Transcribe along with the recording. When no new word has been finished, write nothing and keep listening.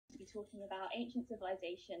talking about ancient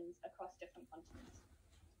civilizations across different continents.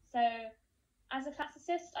 So as a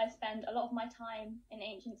classicist, I spend a lot of my time in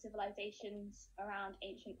ancient civilizations around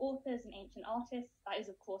ancient authors and ancient artists. That is,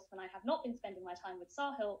 of course, when I have not been spending my time with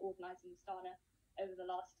Sahil organising Stana over the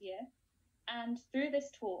last year. And through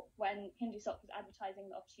this talk, when Hindusoc was advertising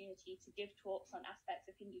the opportunity to give talks on aspects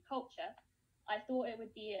of Hindu culture, I thought it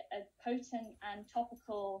would be a potent and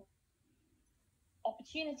topical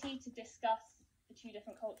opportunity to discuss the two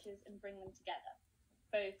different cultures and bring them together,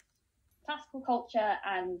 both classical culture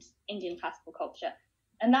and Indian classical culture.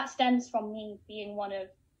 And that stems from me being one of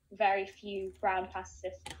very few brown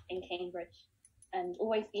classicists in Cambridge and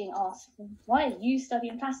always being asked, why are you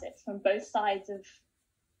studying classics, from both sides of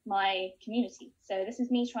my community? So this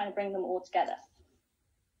is me trying to bring them all together.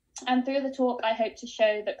 And through the talk, I hope to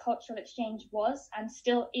show that cultural exchange was and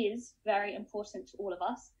still is very important to all of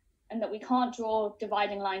us, and that we can't draw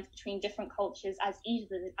dividing lines between different cultures as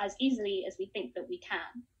easily as we think that we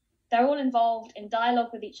can. They're all involved in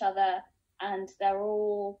dialogue with each other, and they're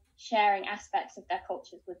all sharing aspects of their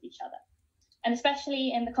cultures with each other. And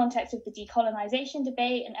especially in the context of the decolonization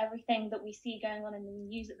debate and everything that we see going on in the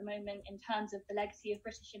news at the moment in terms of the legacy of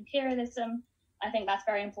British imperialism, I think that's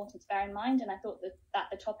very important to bear in mind, and I thought that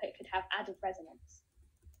the topic could have added resonance.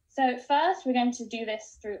 So first, we're going to do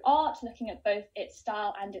this through art, looking at both its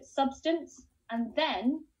style and its substance, and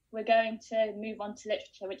then we're going to move on to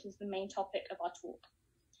literature, which is the main topic of our talk.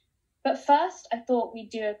 But first, I thought we'd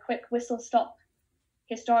do a quick whistle-stop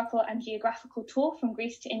historical and geographical tour from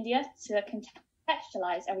Greece to India to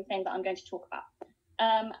contextualize everything that I'm going to talk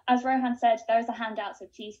about. As Rohan said, there is a handout, so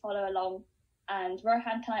please follow along. And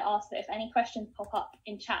Rohan, can I ask that if any questions pop up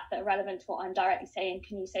in chat that are relevant to what I'm directly saying,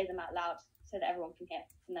 can you say them out loud so that everyone can hear,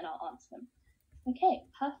 and then I'll answer them. Okay,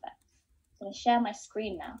 perfect. I'm going to share my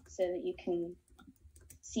screen now so that you can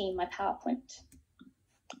see my PowerPoint.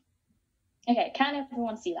 Okay, can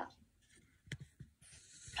everyone see that?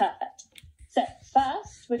 Perfect. So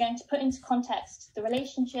first, we're going to put into context the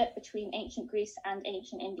relationship between ancient Greece and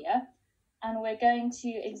ancient India, and we're going to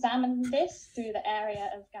examine this through the area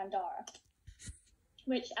of Gandhara,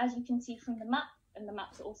 which, as you can see from the map, and the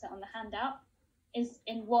maps are also on the handout, is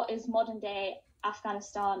in what is modern-day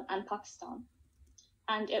Afghanistan and Pakistan,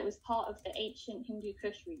 and it was part of the ancient Hindu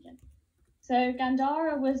Kush region. So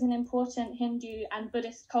Gandhara was an important Hindu and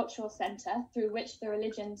Buddhist cultural center through which the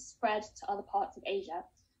religion spread to other parts of Asia.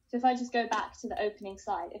 So if I just go back to the opening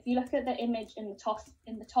slide, if you look at the image in the top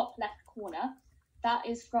left corner, that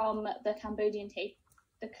is from the Cambodian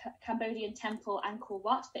temple Angkor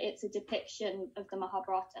Wat, but it's a depiction of the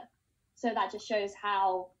Mahabharata. So that just shows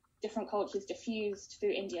how different cultures diffused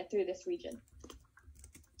through India, through this region.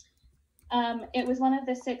 It was one of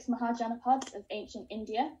the 6 Mahajanapads of ancient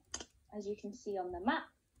India, as you can see on the map,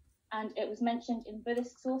 and it was mentioned in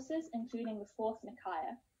Buddhist sources, including the 4th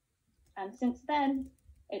Nikaya. And since then,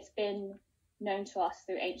 it's been known to us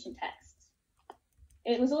through ancient texts.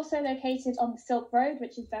 It was also located on the Silk Road,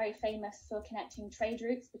 which is very famous for connecting trade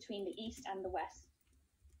routes between the East and the West.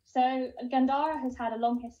 So Gandhara has had a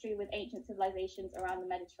long history with ancient civilizations around the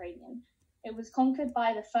Mediterranean. It was conquered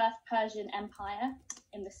by the First Persian Empire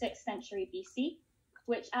in the 6th century BC,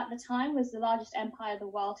 which at the time was the largest empire the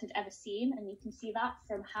world had ever seen. And you can see that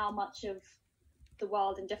from how much of the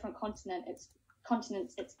world and different continents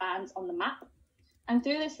it spans on the map. And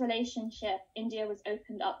through this relationship, India was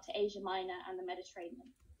opened up to Asia Minor and the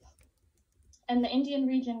Mediterranean. And the Indian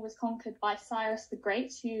region was conquered by Cyrus the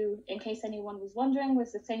Great, who, in case anyone was wondering,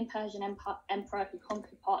 was the same Persian emperor who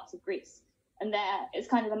conquered parts of Greece. And there, it's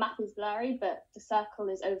kind of, the map is blurry, but the circle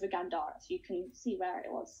is over Gandhara, so you can see where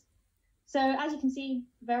it was. So as you can see,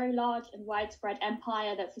 very large and widespread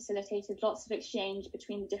empire that facilitated lots of exchange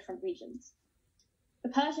between the different regions. The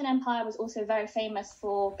Persian Empire was also very famous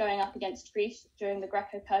for going up against Greece during the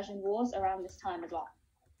Greco-Persian Wars around this time as well.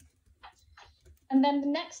 And then the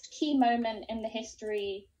next key moment in the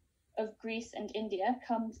history of Greece and India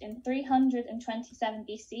comes in 327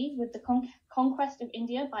 BC with the conquest of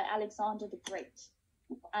India by Alexander the Great.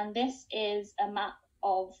 And this is a map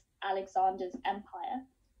of Alexander's empire.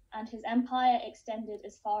 And his empire extended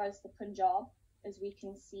as far as the Punjab, as we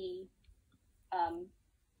can see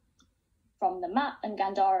from the map, and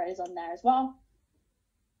Gandhara is on there as well.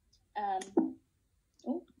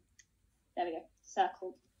 There we go,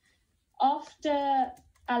 circled. After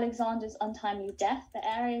Alexander's untimely death, the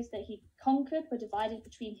areas that he conquered were divided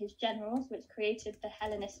between his generals, which created the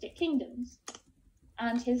Hellenistic kingdoms.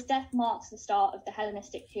 And his death marks the start of the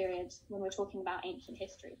Hellenistic period when we're talking about ancient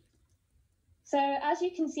history. So as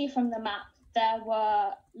you can see from the map, there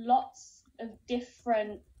were lots of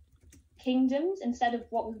different kingdoms. Instead of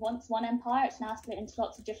what was once one empire, it's now split into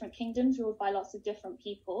lots of different kingdoms ruled by lots of different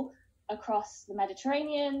people across the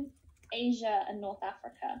Mediterranean, Asia, and North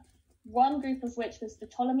Africa. One group of which was the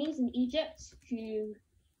Ptolemies in Egypt, who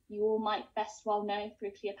you all might best well know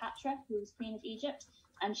through Cleopatra, who was Queen of Egypt,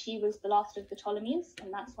 and she was the last of the Ptolemies,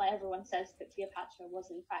 and that's why everyone says that Cleopatra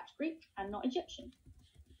was in fact Greek and not Egyptian.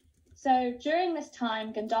 So during this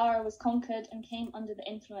time, Gandhara was conquered and came under the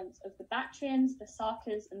influence of the Bactrians, the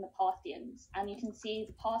Sakas, and the Parthians. And you can see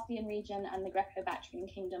the Parthian region and the Greco-Bactrian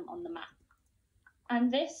kingdom on the map.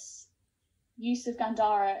 And this use of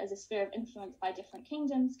Gandhara as a sphere of influence by different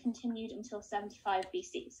kingdoms continued until 75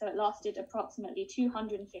 BC. So it lasted approximately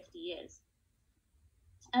 250 years.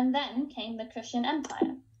 And then came the Kushan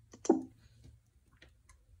Empire.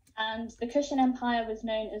 And the Kushan Empire was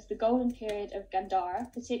known as the golden period of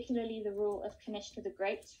Gandhara, particularly the rule of Kanishka the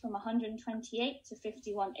Great from 128 to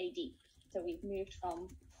 51 AD. So we've moved from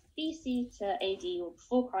BC to AD, or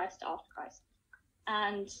before Christ to after Christ.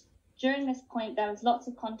 And during this point, there was lots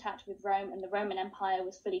of contact with Rome, and the Roman Empire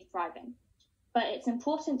was fully thriving. But it's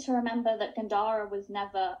important to remember that Gandhara was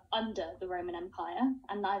never under the Roman Empire,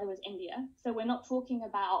 and neither was India. So we're not talking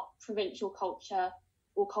about provincial culture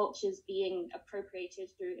or cultures being appropriated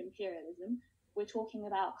through imperialism. We're talking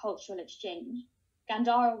about cultural exchange.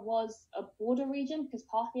 Gandhara was a border region because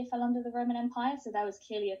Parthia fell under the Roman Empire, so there was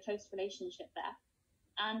clearly a close relationship there.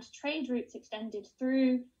 And trade routes extended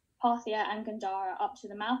through Parthia and Gandhara up to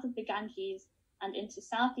the mouth of the Ganges and into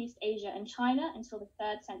Southeast Asia and China until the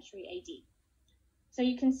 3rd century AD. So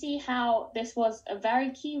you can see how this was a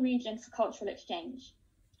very key region for cultural exchange.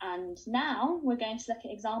 And now we're going to look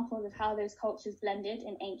at examples of how those cultures blended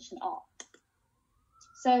in ancient art.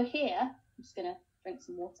 So here, I'm just going to drink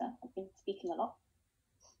some water. I've been speaking a lot.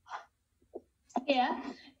 Here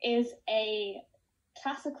is a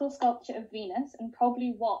classical sculpture of Venus, and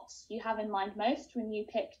probably what you have in mind most when you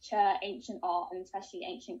picture ancient art, and especially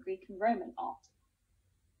ancient Greek and Roman art.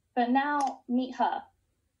 But now meet her.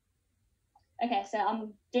 Okay, so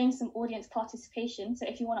I'm doing some audience participation, so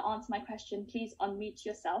if you want to answer my question, please unmute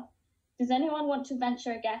yourself. Does anyone want to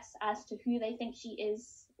venture a guess as to who they think she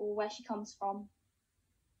is or where she comes from?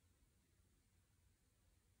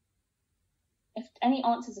 If any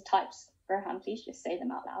answers are typed, Rohan, please just say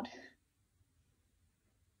them out loud.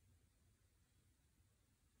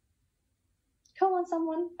 Come on,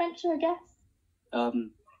 someone, venture a guess.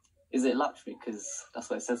 Is it Lakshmi? Because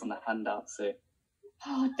that's what it says on the handout, so...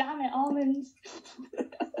 Oh, damn it, Almond.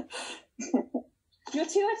 You're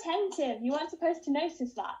too attentive. You weren't supposed to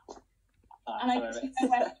notice that. And I guess you know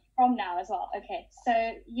where she's from now as well. Okay,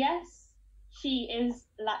 so yes, she is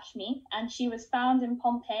Lakshmi, and she was found in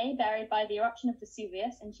Pompeii, buried by the eruption of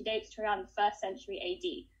Vesuvius, and she dates to around the 1st century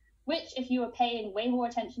AD, which, if you were paying way more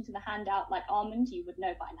attention to the handout like Almond, you would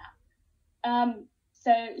know by now.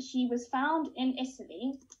 So she was found in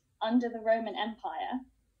Italy under the Roman Empire,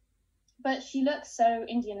 but she looks so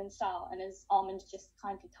Indian in style, and as Almond just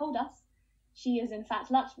kindly told us, she is in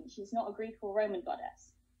fact Lakshmi. She's not a Greek or Roman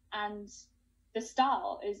goddess. And the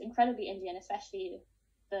style is incredibly Indian, especially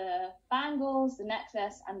the bangles, the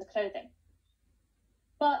necklace, and the clothing.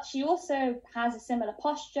 But she also has a similar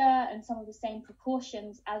posture and some of the same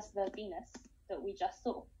proportions as the Venus that we just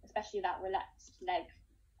saw, especially that relaxed leg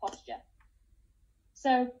posture.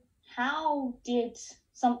 So how did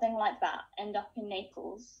something like that end up in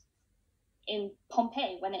Naples, in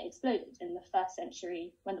Pompeii, when it exploded in the 1st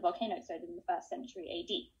century, when the volcano exploded in the 1st century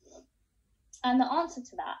AD? And the answer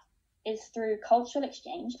to that is through cultural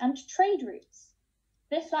exchange and trade routes.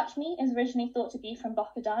 This Lakshmi is originally thought to be from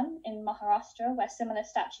Bokhadan in Maharashtra, where similar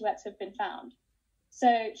statuettes have been found.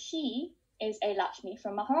 So she is a Lakshmi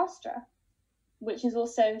from Maharashtra, which is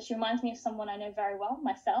also, she reminds me of someone I know very well,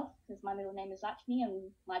 myself, because my middle name is Lakshmi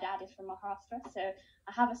and my dad is from Maharashtra, so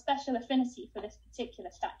I have a special affinity for this particular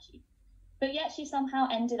statue. But yet she somehow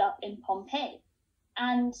ended up in Pompeii.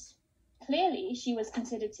 And clearly she was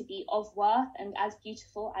considered to be of worth and as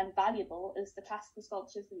beautiful and valuable as the classical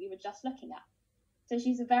sculptures that we were just looking at. So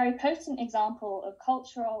she's a very potent example of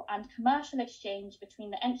cultural and commercial exchange between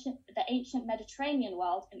the ancient Mediterranean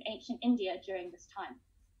world and ancient India during this time.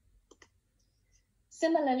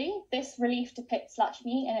 Similarly, this relief depicts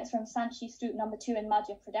Lakshmi, and it's from Sanchi Stupa number 2 in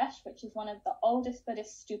Madhya Pradesh, which is one of the oldest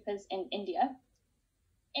Buddhist stupas in India.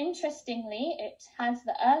 Interestingly, it has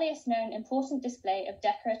the earliest known important display of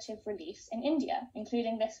decorative reliefs in India,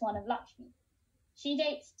 including this one of Lakshmi. She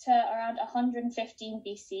dates to around 115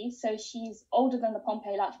 BC, so she's older than the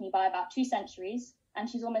Pompeii Lakshmi by about 2 centuries, and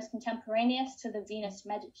she's almost contemporaneous to the Venus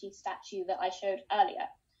Medici statue that I showed earlier.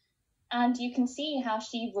 And you can see how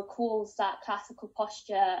she recalls that classical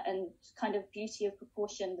posture and kind of beauty of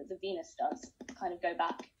proportion that the Venus does kind of go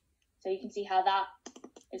back. So you can see how that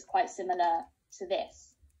is quite similar to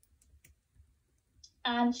this.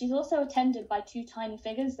 And she's also attended by two tiny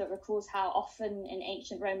figures that recalls how often in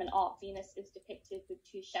ancient Roman art Venus is depicted with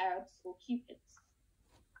two cherubs or cupids.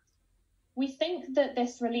 We think that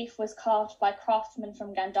this relief was carved by craftsmen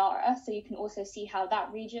from Gandhara, so you can also see how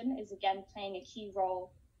that region is again playing a key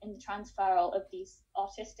role in the transferal of these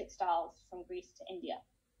artistic styles from Greece to India.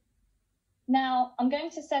 Now, I'm going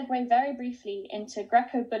to segue very briefly into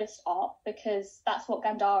Greco-Buddhist art because that's what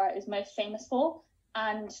Gandhara is most famous for,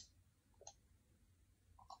 and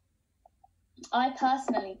I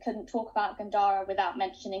personally couldn't talk about Gandhara without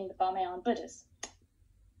mentioning the Bamiyan Buddhas.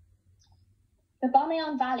 The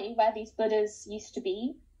Bamiyan Valley, where these Buddhas used to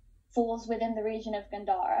be, falls within the region of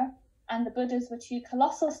Gandhara, and the Buddhas were two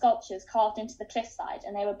colossal sculptures carved into the cliffside,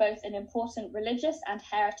 and they were both an important religious and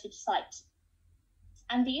heritage site.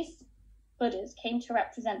 And these Buddhas came to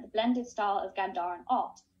represent the blended style of Gandharan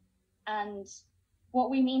art. And what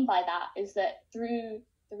we mean by that is that through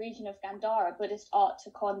the region of Gandhara, Buddhist art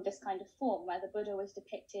took on this kind of form where the Buddha was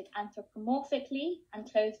depicted anthropomorphically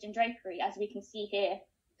and clothed in drapery. As we can see here,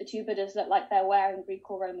 the two Buddhas look like they're wearing Greek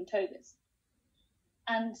or Roman togas.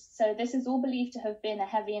 And so this is all believed to have been a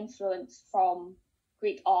heavy influence from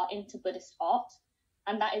Greek art into Buddhist art.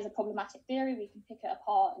 And that is a problematic theory. We can pick it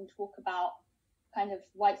apart and talk about kind of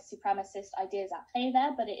white supremacist ideas at play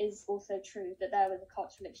there, but it is also true that there was a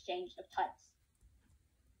cultural exchange of types.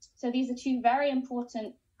 So these are two very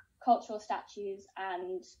important cultural statues,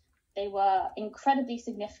 and they were incredibly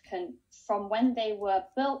significant from when they were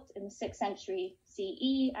built in the 6th century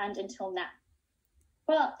CE and until now.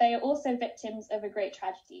 But they are also victims of a great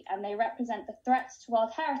tragedy, and they represent the threats to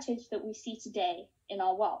world heritage that we see today in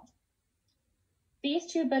our world.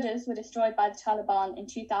 These two Buddhas were destroyed by the Taliban in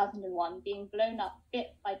 2001, being blown up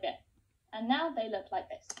bit by bit, and now they look like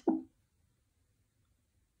this.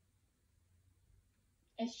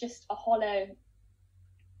 It's just a hollow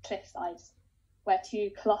cliffside where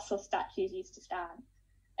two colossal statues used to stand.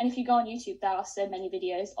 And if you go on YouTube, there are so many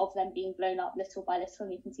videos of them being blown up little by little,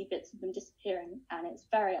 and you can see bits of them disappearing, and it's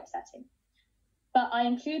very upsetting. But I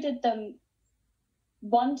included them,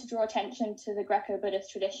 one, to draw attention to the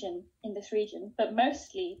Greco-Buddhist tradition in this region, but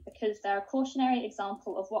mostly because they're a cautionary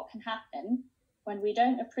example of what can happen when we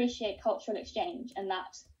don't appreciate cultural exchange, and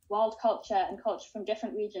that world culture and culture from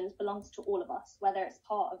different regions belongs to all of us, whether it's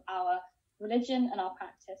part of our religion and our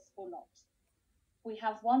practice or not. We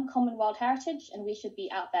have one common world heritage, and we should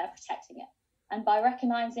be out there protecting it. And by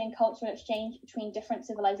recognizing cultural exchange between different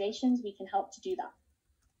civilizations, we can help to do that.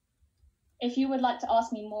 If you would like to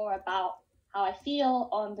ask me more about how I feel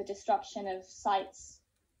on the destruction of sites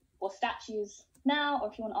or statues now, or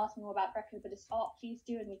if you want to ask me more about Greco-Buddhist art, please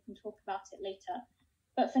do, and we can talk about it later.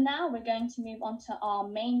 But for now, we're going to move on to our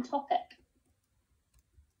main topic.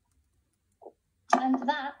 And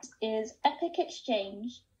that is epic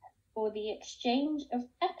exchange, or the exchange of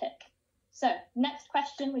epic. So, next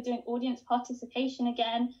question, we're doing audience participation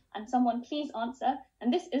again, and someone please answer.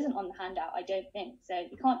 And this isn't on the handout, I don't think, so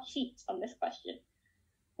you can't cheat on this question.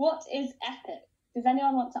 What is epic? Does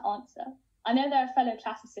anyone want to answer? I know there are fellow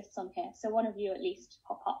classicists on here, so one of you at least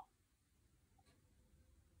pop up.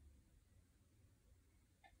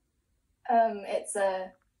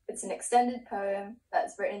 It's an extended poem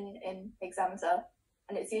that's written in hexameter,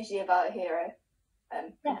 and it's usually about a hero.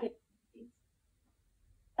 Yeah.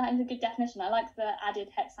 That is a good definition. I like the added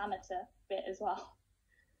hexameter bit as well.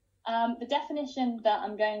 The definition that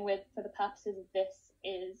I'm going with for the purposes of this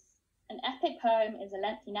is: an epic poem is a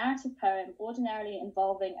lengthy narrative poem ordinarily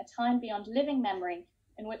involving a time beyond living memory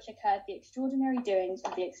in which occurred the extraordinary doings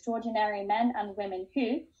of the extraordinary men and women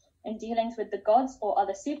who, in dealings with the gods or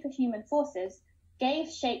other superhuman forces,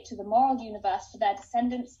 gave shape to the moral universe for their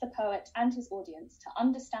descendants, the poet, and his audience to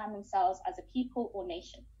understand themselves as a people or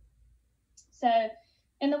nation. So,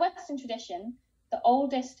 in the Western tradition, the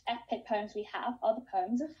oldest epic poems we have are the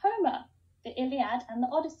poems of Homer, the Iliad and the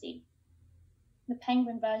Odyssey, the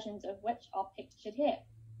penguin versions of which are pictured here.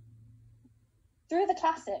 Through the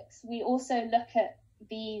classics, we also look at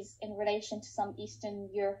these in relation to some Eastern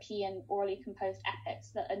European orally composed epics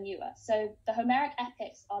that are newer. So the Homeric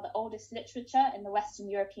epics are the oldest literature in the Western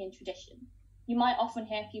European tradition. You might often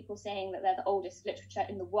hear people saying that they're the oldest literature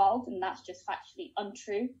in the world, and that's just factually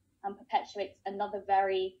untrue and perpetuates another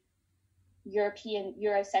very European,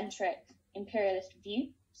 Eurocentric, imperialist view.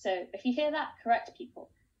 So if you hear that, correct people.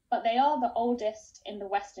 But they are the oldest in the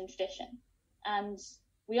Western tradition. And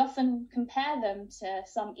we often compare them to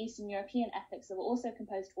some Eastern European epics that were also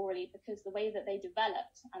composed orally because the way that they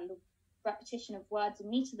developed and the repetition of words and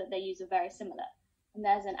meter that they use are very similar. And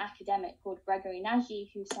there's an academic called Gregory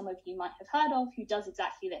Nagy, who some of you might have heard of, who does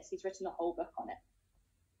exactly this. He's written a whole book on it.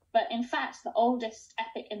 But in fact, the oldest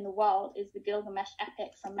epic in the world is the Gilgamesh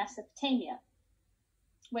epic from Mesopotamia,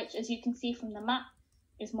 which, as you can see from the map,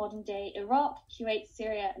 is modern-day Iraq, Kuwait,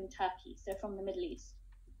 Syria, and Turkey, so from the Middle East.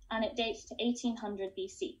 And it dates to 1800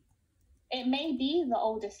 BC. It may be the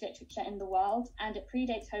oldest literature in the world, and it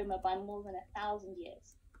predates Homer by more than 1,000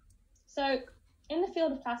 years. So, in the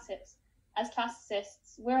field of classics, as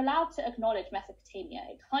classicists, we're allowed to acknowledge Mesopotamia.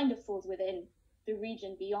 It kind of falls within the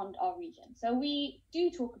region beyond our region. So we do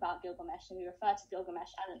talk about Gilgamesh, and we refer to Gilgamesh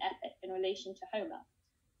as an epic in relation to Homer.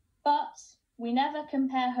 But we never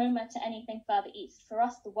compare Homer to anything further east. For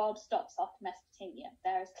us, the world stops after Mesopotamia.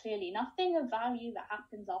 There is clearly nothing of value that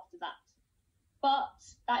happens after that. But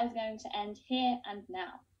that is going to end here and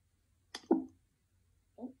now.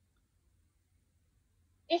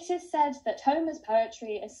 It is said that Homer's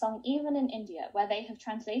poetry is sung even in India, where they have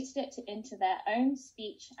translated it into their own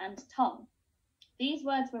speech and tongue. These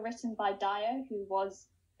words were written by Dio, who was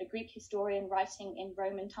a Greek historian writing in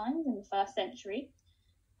Roman times in the 1st century.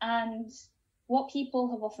 And what people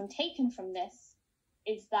have often taken from this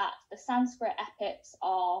is that the Sanskrit epics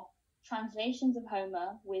are translations of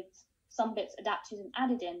Homer with some bits adapted and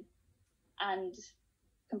added in, and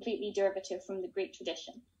completely derivative from the Greek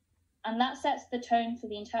tradition. And that sets the tone for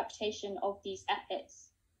the interpretation of these epics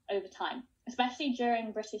over time, especially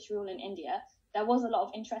during British rule in India. There was a lot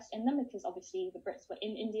of interest in them because obviously the Brits were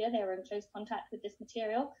in India, they were in close contact with this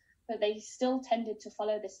material, but they still tended to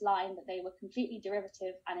follow this line that they were completely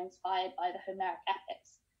derivative and inspired by the Homeric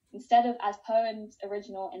epics, instead of as poems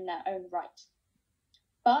original in their own right.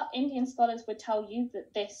 But Indian scholars would tell you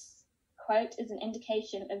that this quote is an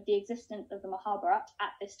indication of the existence of the Mahabharata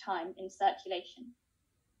at this time in circulation.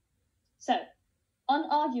 So,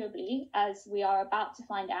 unarguably, as we are about to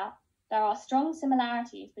find out, there are strong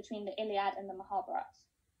similarities between the Iliad and the Mahabharata,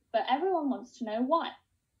 but everyone wants to know why.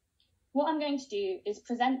 What I'm going to do is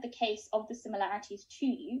present the case of the similarities to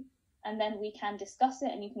you, and then we can discuss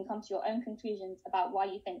it and you can come to your own conclusions about why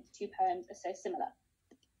you think the two poems are so similar.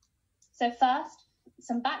 So first,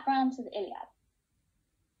 some background to the Iliad.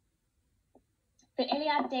 The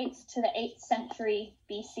Iliad dates to the 8th century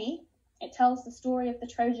BC. It tells the story of the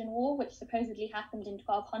Trojan War, which supposedly happened in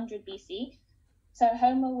 1200 BC. So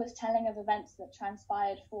Homer was telling of events that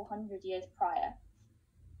transpired 400 years prior.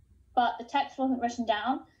 But the text wasn't written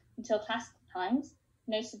down until classical times.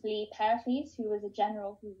 Notably, Pericles, who was a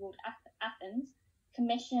general who ruled Athens,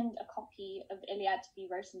 commissioned a copy of the Iliad to be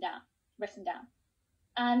written down.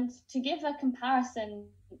 And to give a comparison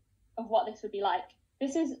of what this would be like,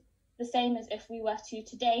 this is the same as if we were to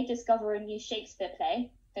today discover a new Shakespeare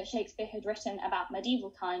play that Shakespeare had written about medieval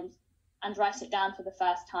times and write it down for the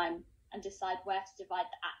first time and decide where to divide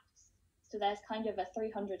the acts. So there's kind of a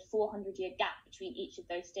 300, 400 year gap between each of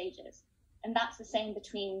those stages. And that's the same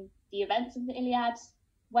between the events of the Iliad,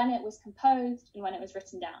 when it was composed and when it was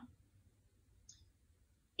written down.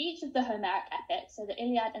 Each of the Homeric epics, so the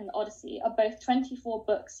Iliad and the Odyssey, are both 24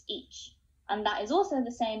 books each. And that is also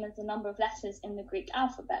the same as the number of letters in the Greek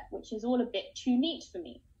alphabet, which is all a bit too neat for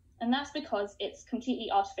me. And that's because it's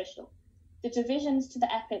completely artificial. The divisions to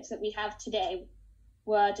the epics that we have today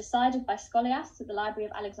were decided by scholiasts at the Library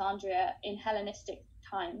of Alexandria in Hellenistic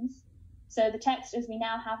times. So the text as we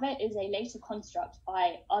now have it is a later construct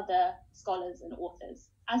by other scholars and authors,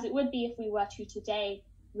 as it would be if we were to today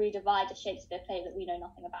redivide a Shakespeare play that we know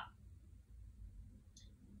nothing about.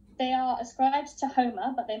 They are ascribed to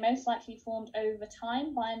Homer, but they most likely formed over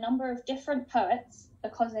time by a number of different poets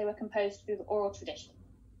because they were composed through the oral tradition.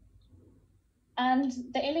 And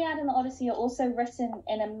the Iliad and the Odyssey are also written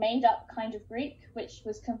in a made-up kind of Greek, which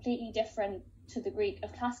was completely different to the Greek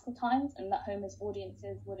of classical times and that Homer's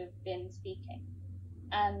audiences would have been speaking.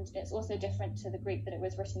 And it's also different to the Greek that it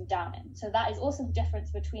was written down in. So that is also the difference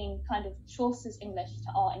between kind of Chaucer's English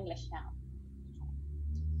to our English now.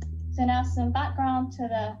 So now some background to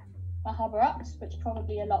the Mahabharata, which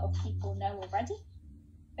probably a lot of people know already.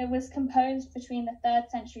 It was composed between the 3rd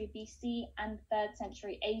century BC and 3rd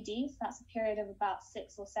century AD, so that's a period of about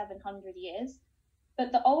 600 or 700 years.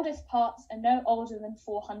 But the oldest parts are no older than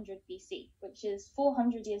 400 BC, which is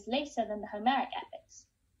 400 years later than the Homeric epics.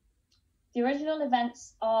 The original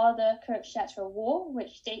events are the Kurukshetra War,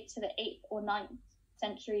 which date to the 8th or 9th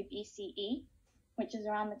century BCE, which is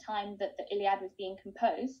around the time that the Iliad was being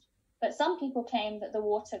composed. But some people claim that the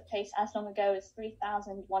war took place as long ago as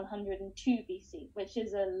 3102 BC, which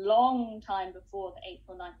is a long time before the 8th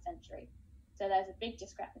or 9th century. So there's a big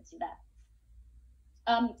discrepancy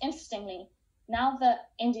there. Interestingly, Now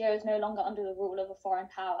that India is no longer under the rule of a foreign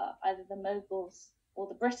power, either the Mughals or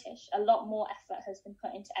the British, a lot more effort has been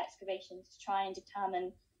put into excavations to try and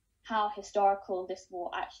determine how historical this war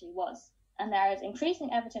actually was. And there is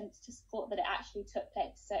increasing evidence to support that it actually took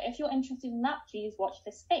place. So if you're interested in that, please watch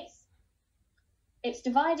this space. It's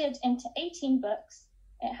divided into 18 books.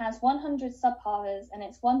 It has 100 subpowers and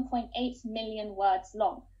it's 1.8 million words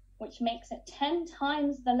long, which makes it 10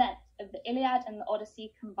 times the length of the Iliad and the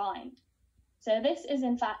Odyssey combined. So this is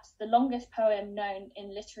in fact the longest poem known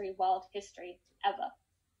in literary world history ever.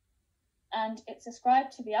 And it's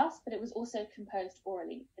ascribed to be us, but it was also composed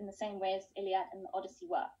orally in the same way as the Iliad and the Odyssey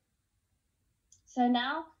were. So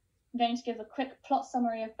now I'm going to give a quick plot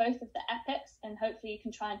summary of both of the epics, and hopefully you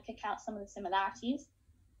can try and pick out some of the similarities.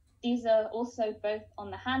 These are also both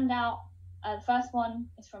on the handout. The first one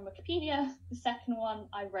is from Wikipedia, the second one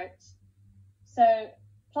I wrote. So,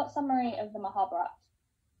 plot summary of the Mahabharata.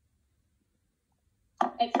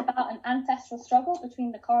 It's about an ancestral struggle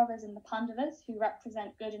between the Kauravas and the Pandavas, who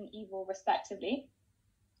represent good and evil respectively.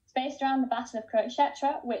 It's based around the Battle of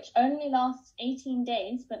Kurukshetra, which only lasts 18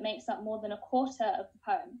 days, but makes up more than a quarter of the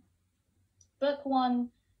poem. Book 1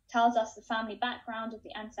 tells us the family background of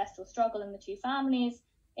the ancestral struggle in the two families.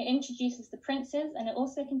 It introduces the princes, and it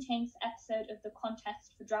also contains the episode of the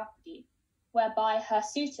contest for Draupadi, whereby her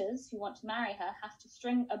suitors who want to marry her have to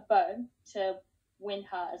string a bow to win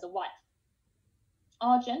her as a wife.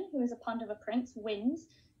 Arjun, who is a Pandava prince, wins,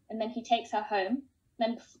 and then he takes her home.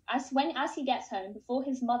 Then, as he gets home, before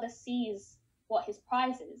his mother sees what his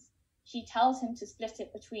prize is, she tells him to split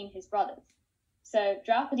it between his brothers. So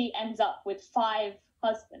Draupadi ends up with 5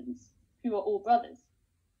 husbands, who are all brothers.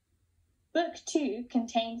 Book 2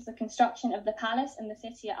 contains the construction of the palace and the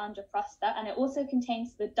city at Indraprastha, and it also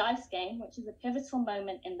contains the dice game, which is a pivotal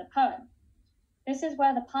moment in the poem. This is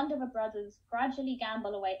where the Pandava brothers gradually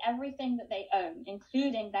gamble away everything that they own,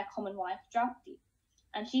 including their common wife Draupadi,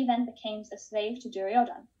 and she then becomes a slave to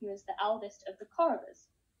Duryodhan, who is the eldest of the Kauravas.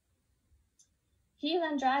 He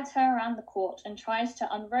then drags her around the court and tries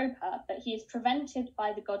to unrobe her, but he is prevented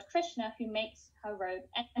by the god Krishna, who makes her robe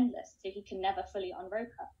endless, so he can never fully unrobe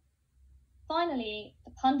her. Finally,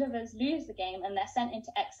 the Pandavas lose the game and they're sent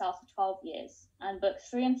into exile for 12 years, and books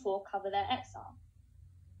 3 and 4 cover their exile.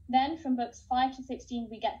 Then, from books 5 to 16,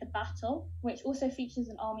 we get the battle, which also features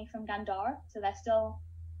an army from Gandhara, so there's still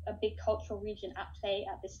a big cultural region at play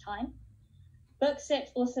at this time. Book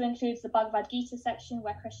 6 also includes the Bhagavad Gita section,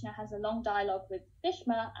 where Krishna has a long dialogue with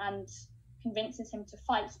Bhishma and convinces him to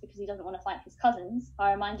fight because he doesn't want to fight his cousins,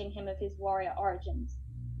 by reminding him of his warrior origins.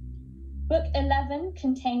 Book 11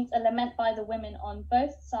 contains a lament by the women on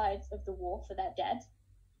both sides of the war for their dead.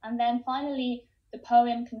 And then finally, the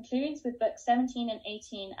poem concludes with books 17 and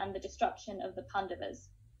 18 and the destruction of the Pandavas.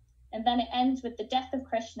 And then it ends with the death of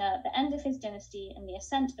Krishna, the end of his dynasty, and the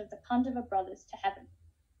ascent of the Pandava brothers to heaven.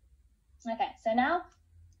 Okay, so now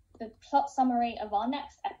the plot summary of our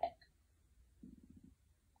next epic.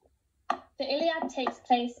 The Iliad takes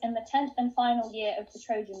place in the 10th and final year of the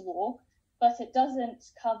Trojan War, but it doesn't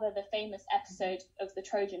cover the famous episode of the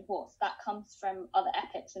Trojan horse. That comes from other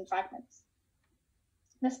epics and fragments.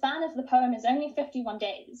 The span of the poem is only 51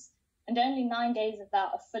 days, and only 9 days of that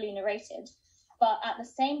are fully narrated, but at the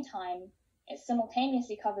same time, it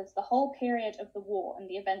simultaneously covers the whole period of the war and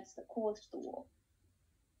the events that caused the war.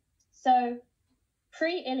 So,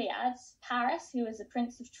 pre-Iliad, Paris, who was a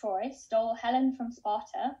prince of Troy, stole Helen from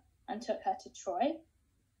Sparta and took her to Troy,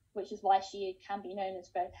 which is why she can be known as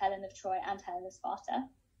both Helen of Troy and Helen of Sparta.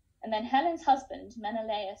 And then Helen's husband,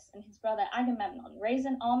 Menelaus, and his brother Agamemnon raise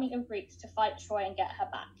an army of Greeks to fight Troy and get her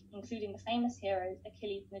back, including the famous heroes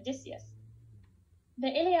Achilles and Odysseus. The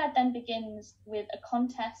Iliad then begins with a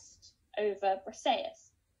contest over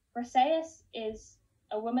Briseis. Briseis is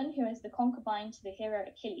a woman who is the concubine to the hero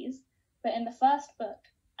Achilles, but in the first book,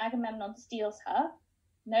 Agamemnon steals her.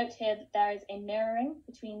 Note here that there is a mirroring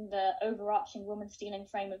between the overarching woman-stealing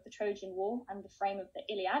frame of the Trojan War and the frame of the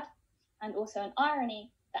Iliad, and also an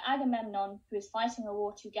irony that Agamemnon, who is fighting a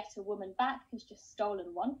war to get a woman back, has just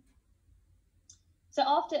stolen one. So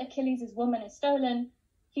after Achilles' woman is stolen,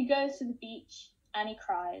 he goes to the beach and he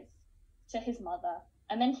cries to his mother,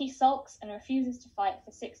 and then he sulks and refuses to fight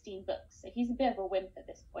for 16 books. So he's a bit of a wimp at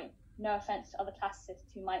this point. No offense to other classicists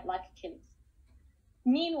who might like Achilles.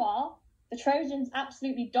 Meanwhile, the Trojans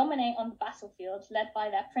absolutely dominate on the battlefield, led by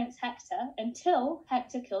their prince Hector, until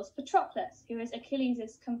Hector kills Patroclus, who is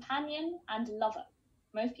Achilles' companion and lover.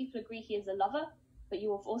 Most people agree he is a lover, but you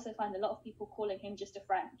will also find a lot of people calling him just a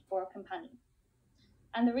friend or a companion.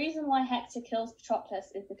 And the reason why Hector kills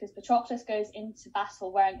Patroclus is because Patroclus goes into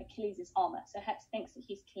battle wearing Achilles' armor, so Hector thinks that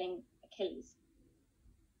he's killing Achilles.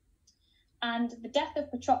 And the death of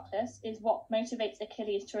Patroclus is what motivates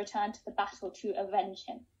Achilles to return to the battle to avenge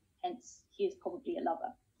him. Hence, he is probably a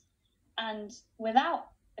lover. And without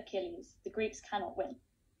Achilles, the Greeks cannot win.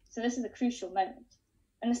 So this is a crucial moment.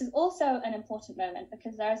 And this is also an important moment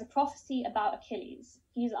because there is a prophecy about Achilles.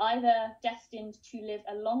 He's either destined to live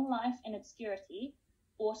a long life in obscurity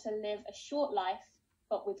or to live a short life,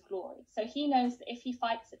 but with glory. So he knows that if he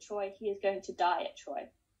fights at Troy, he is going to die at Troy.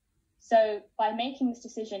 So by making this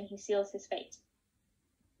decision, he seals his fate.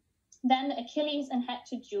 Then Achilles and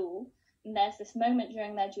Hector duel, and there's this moment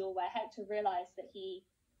during their duel where Hector realizes that he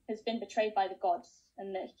has been betrayed by the gods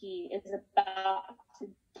and that he is about to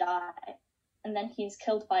die. And then he is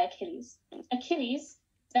killed by Achilles. Achilles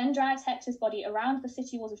then drags Hector's body around the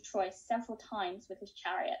city walls of Troy several times with his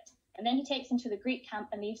chariot. And then he takes him to the Greek camp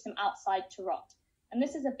and leaves him outside to rot. And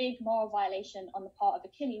this is a big moral violation on the part of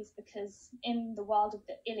Achilles because in the world of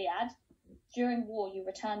the Iliad, during war, you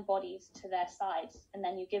return bodies to their sides and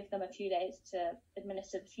then you give them a few days to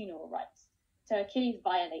administer the funeral rites. So Achilles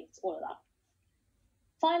violates all of that.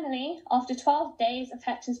 Finally, after 12 days of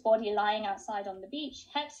Hector's body lying outside on the beach,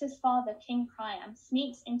 Hector's father, King Priam,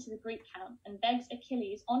 sneaks into the Greek camp and begs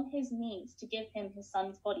Achilles on his knees to give him his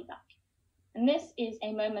son's body back. And this is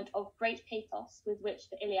a moment of great pathos with which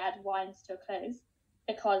the Iliad winds to a close,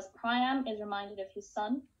 because Priam is reminded of his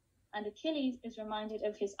son, and Achilles is reminded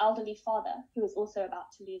of his elderly father, who is also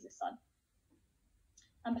about to lose a son.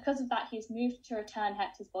 And because of that, he is moved to return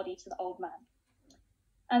Hector's body to the old man.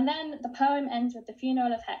 And then the poem ends with the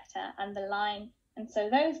funeral of Hector and the line, and so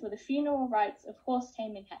those were the funeral rites of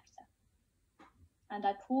horse-taming Hector. And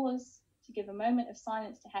I pause to give a moment of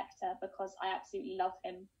silence to Hector because I absolutely love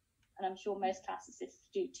him, and I'm sure most classicists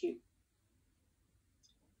do too.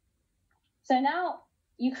 So now,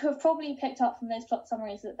 you could have probably picked up from those plot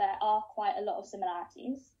summaries that there are quite a lot of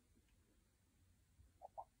similarities.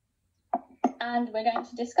 And we're going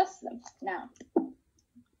to discuss them now.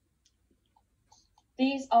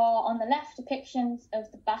 These are, on the left, depictions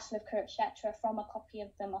of the Battle of Kurukshetra from a copy of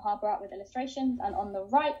the Mahabharata with illustrations, and on the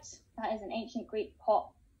right, that is an ancient Greek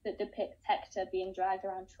pot that depicts Hector being dragged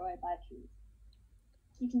around Troy by Achilles.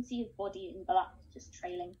 You can see his body in black, just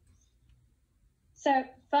trailing. So,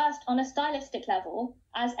 first, on a stylistic level,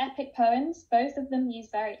 as epic poems, both of them use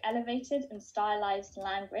very elevated and stylized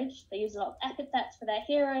language. They use a lot of epithets for their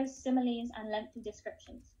heroes, similes, and lengthy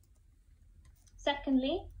descriptions.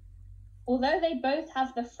 Secondly, although they both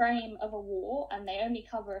have the frame of a war and they only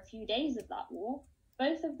cover a few days of that war,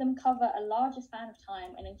 both of them cover a larger span of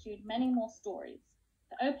time and include many more stories.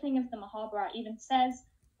 The opening of the Mahabharata even says,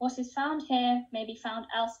 "What is found here may be found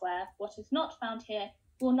elsewhere. What is not found here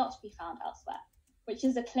will not be found elsewhere," which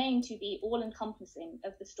is a claim to be all-encompassing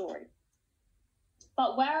of the story.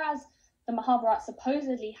 But whereas the Mahabharata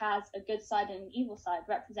supposedly has a good side and an evil side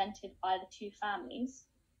represented by the two families,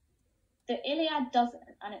 the Iliad doesn't,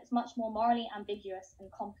 and it's much more morally ambiguous and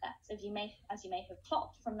complex, as you may have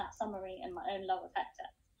clocked from that summary and my own love of Hector.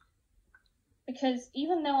 Because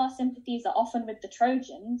even though our sympathies are often with the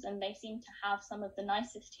Trojans, and they seem to have some of the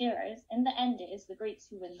nicest heroes, in the end it is the Greeks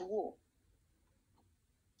who win the war.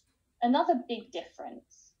 Another big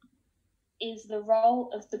difference is the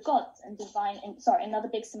role of the gods and another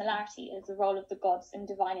big similarity is the role of the gods in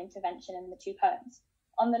divine intervention in the two poems.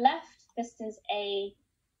 On the left, this is a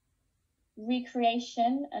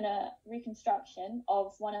recreation and a reconstruction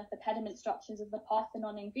of one of the pediment structures of the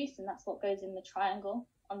Parthenon in Greece, and that's what goes in the triangle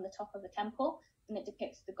on the top of the temple, and it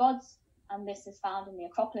depicts the gods, and this is found in the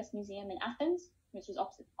Acropolis Museum in Athens, which is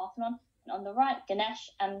opposite the Parthenon, and on the right, Ganesh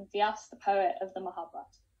and Vyas, the poet of the Mahabharata.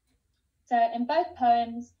 So in both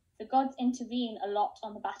poems, the gods intervene a lot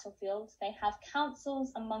on the battlefield. They have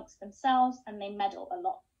councils amongst themselves, and they meddle a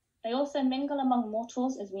lot. They also mingle among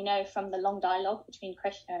mortals, as we know from the long dialogue between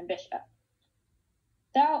Krishna and Bhishma.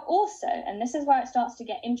 There are also, and this is where it starts to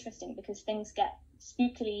get interesting because things get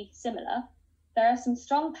spookily similar, there are some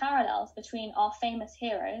strong parallels between our famous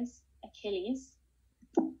heroes, Achilles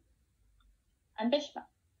and Bhishma.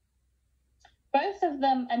 Both of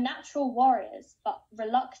them are natural warriors, but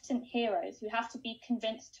reluctant heroes who have to be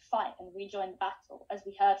convinced to fight and rejoin the battle, as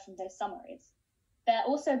we heard from those summaries. They're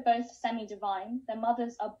also both semi-divine. Their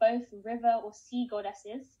mothers are both river or sea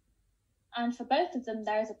goddesses, and for both of them,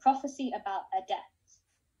 there is a prophecy about their deaths.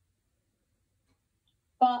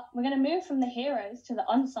 But we're going to move from the heroes to the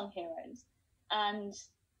unsung heroes, and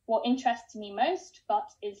what interests me most, but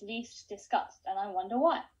is least discussed, and I wonder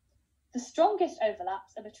why. The strongest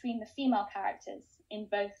overlaps are between the female characters in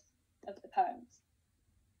both of the poems.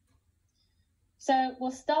 So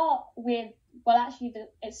we'll start with,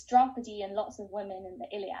 it's Draupadi and lots of women in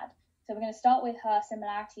the Iliad. So we're going to start with her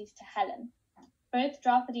similarities to Helen. both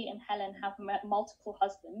Draupadi and Helen have multiple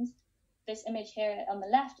husbands. This image here on the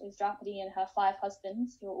left is Draupadi and her 5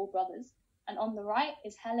 husbands, who are all brothers. And on the right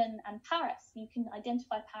is Helen and Paris. You can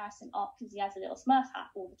identify Paris in art because he has a little Smurf hat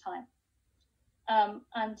all the time.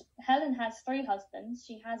 And Helen has 3 husbands.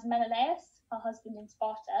 She has Menelaus, her husband in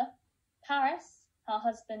Sparta, Paris, her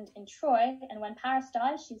husband in Troy, and when Paris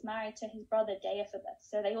dies, she's married to his brother Deiphobus.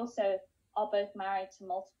 So they also are both married to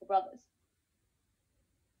multiple brothers.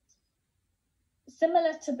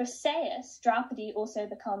 Similar to Briseis, Draupadi also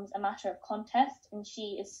becomes a matter of contest, and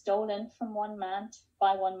she is stolen from one man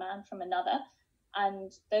by one man from another,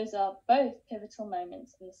 and those are both pivotal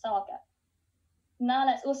moments in the saga. Now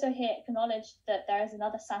let's also here acknowledge that there is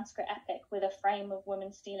another Sanskrit epic with a frame of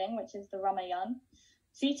women stealing, which is the Ramayana.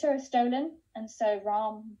 Sita is stolen, and so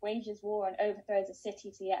Ram wages war and overthrows a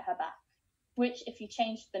city to get her back, which, if you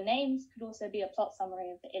changed the names, could also be a plot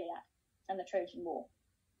summary of the Iliad and the Trojan War.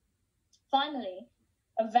 Finally,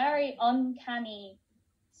 a very uncanny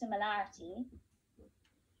similarity.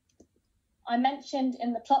 I mentioned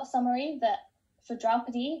in the plot summary that for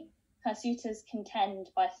Draupadi, her suitors contend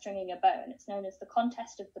by stringing a bow, and it's known as the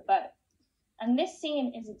contest of the bow. And this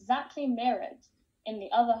scene is exactly mirrored in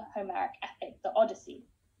the other Homeric epic, the Odyssey,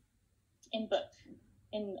 in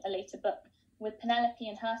a later book, with Penelope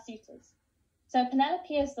and her suitors. So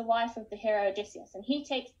Penelope is the wife of the hero Odysseus, and he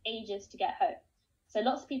takes ages to get home. So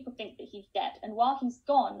lots of people think that he's dead. And while he's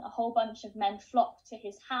gone, a whole bunch of men flock to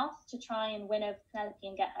his house to try and win over Penelope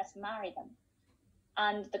and get her to marry them.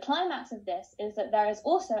 And the climax of this is that there is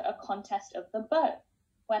also a contest of the bow,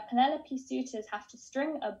 where Penelope's suitors have to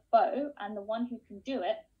string a bow, and the one who can do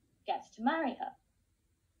it gets to marry her.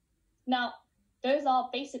 Now, those are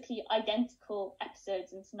basically identical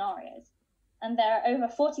episodes and scenarios. And there are over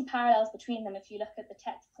 40 parallels between them if you look at the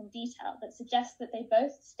texts in detail that suggest that they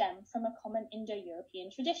both stem from a common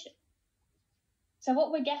Indo-European tradition. So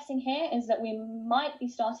what we're guessing here is that we might be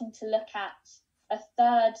starting to look at a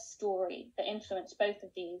third story that influenced both of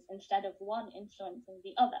these instead of one influencing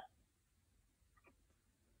the other.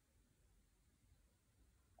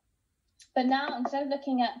 But now, instead of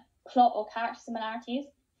looking at plot or character similarities,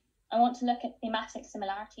 I want to look at thematic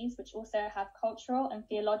similarities, which also have cultural and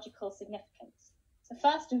theological significance. The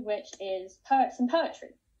first of which is poets and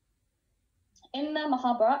poetry. In the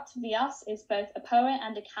Mahabharata, Vyas is both a poet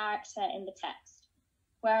and a character in the text,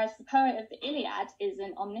 whereas the poet of the Iliad is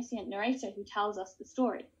an omniscient narrator who tells us the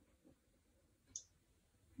story.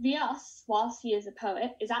 Vyas, whilst he is a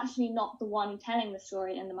poet, is actually not the one telling the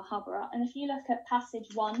story in the Mahabharata. And if you look at passage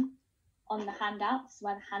 1 on the handout, this is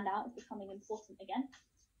where the handout is becoming important again,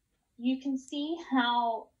 you can see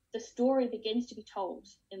how the story begins to be told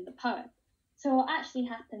in the poem. So what actually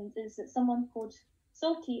happens is that someone called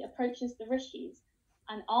Sulti approaches the rishis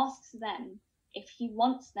and asks them if he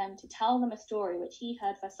wants them to tell them a story which he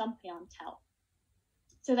heard Vasampyan tell.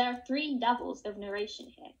 So there are 3 levels of narration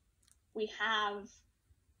here. We have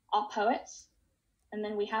our poet, and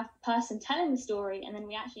then we have the person telling the story, and then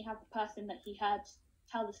we actually have the person that he heard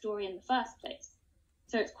tell the story in the first place.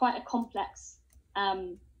 So it's quite a complex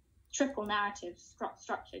triple narrative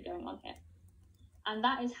structure going on here. And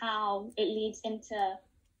that is how it leads into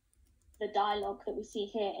the dialogue that we see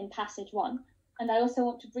here in passage 1. And I also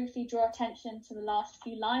want to briefly draw attention to the last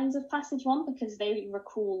few lines of passage 1 because they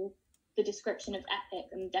recall the description of epic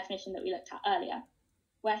and the definition that we looked at earlier,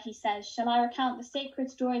 where he says, "Shall I recount the sacred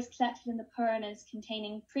stories collected in the Puranas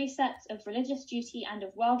containing precepts of religious duty and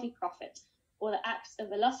of worldly profit, or the acts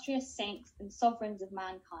of illustrious saints and sovereigns of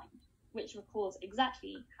mankind?" which recalls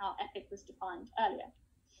exactly how epic was defined earlier.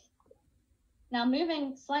 Now,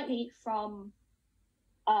 moving slightly from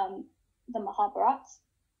the Mahabharata,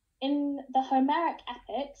 in the Homeric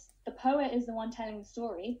epics, the poet is the one telling the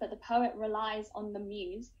story, but the poet relies on the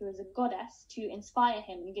muse, who is a goddess, to inspire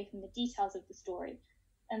him and give him the details of the story.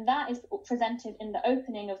 And that is presented in the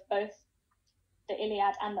opening of both the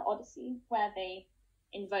Iliad and the Odyssey, where they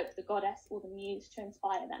invoke the goddess or the muse to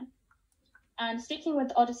inspire them. And sticking with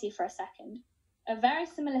the Odyssey for a second, a very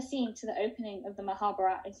similar scene to the opening of the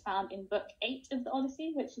Mahabharata is found in Book 8 of the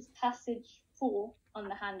Odyssey, which is passage 4 on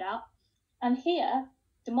the handout. And here,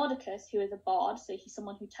 Demodocus, who is a bard, so he's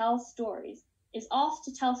someone who tells stories, is asked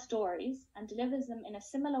to tell stories and delivers them in a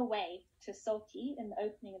similar way to Sulti in the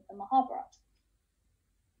opening of the Mahabharata.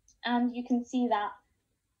 And you can see that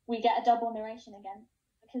we get a double narration again,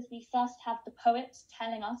 because we first have the poet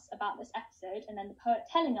telling us about this episode, and then the poet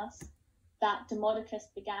telling us that Demodocus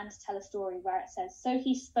began to tell a story where it says, "So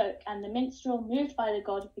he spoke, and the minstrel, moved by the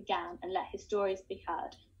god, began, and let his stories be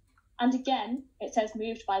heard." And again, it says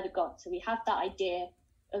moved by the god. So we have that idea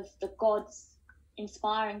of the gods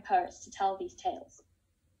inspiring poets to tell these tales.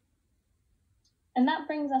 And that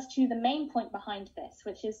brings us to the main point behind this,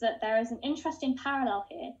 which is that there is an interesting parallel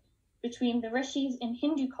here between the rishis in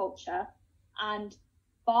Hindu culture and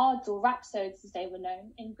bards or rhapsodes, as they were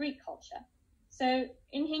known, in Greek culture. So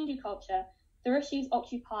in Hindu culture, the rishis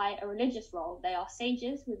occupy a religious role. They are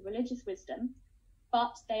sages with religious wisdom,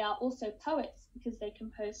 but they are also poets because they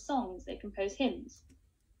compose songs, they compose hymns.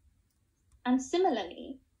 And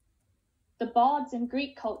similarly, the bards in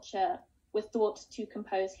Greek culture were thought to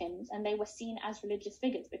compose hymns, and they were seen as religious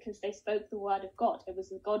figures because they spoke the word of God. It was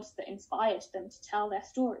the gods that inspired them to tell their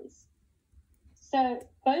stories. So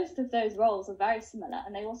both of those roles are very similar,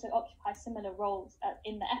 and they also occupy similar roles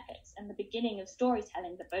in the epics and the beginning of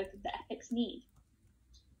storytelling that both of the epics need.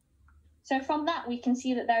 So from that, we can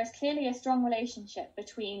see that there is clearly a strong relationship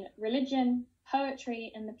between religion,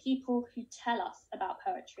 poetry, and the people who tell us about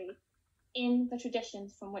poetry in the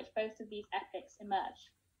traditions from which both of these epics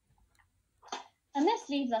emerge. And this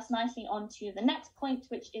leads us nicely on to the next point,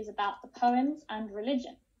 which is about the poems and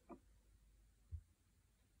religion.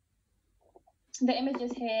 The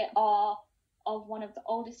images here are of one of the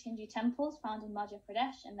oldest Hindu temples found in Madhya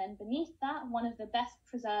Pradesh, and then beneath that, one of the best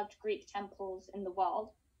preserved Greek temples in the world,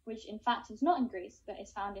 which in fact is not in Greece, but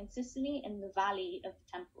is found in Sicily in the Valley of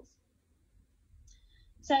the Temples.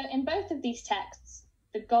 So in both of these texts,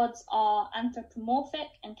 the gods are anthropomorphic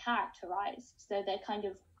and characterized, so they kind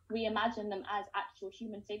of, we imagine them as actual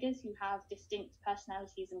human figures who have distinct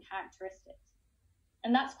personalities and characteristics.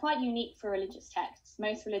 And that's quite unique for religious texts.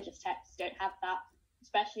 Most religious texts don't have that,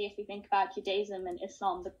 especially if we think about Judaism and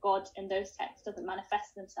Islam. The God in those texts doesn't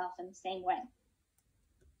manifest themselves in the same way.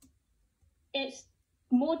 It's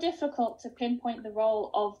more difficult to pinpoint the role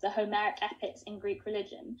of the Homeric epics in Greek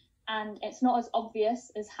religion, and it's not as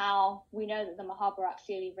obvious as how we know that the Mahabharata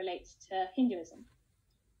clearly relates to Hinduism.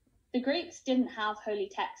 The Greeks didn't have holy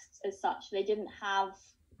texts as such. They didn't have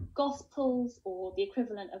Gospels or the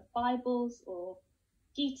equivalent of Bibles or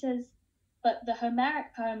Gitas, but the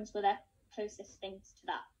Homeric poems were their closest things to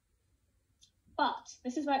that. But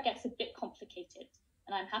this is where it gets a bit complicated,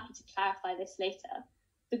 and I'm happy to clarify this later.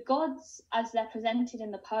 The gods, as they're presented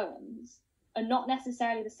in the poems, are not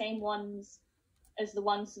necessarily the same ones as the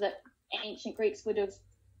ones that ancient Greeks would have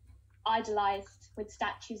idolized with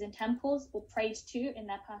statues in temples or prayed to in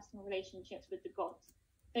their personal relationships with the gods.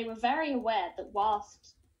 They were very aware that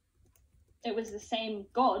whilst it was the same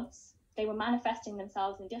gods, they were manifesting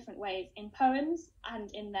themselves in different ways in poems and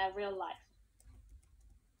in their real life.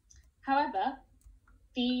 However,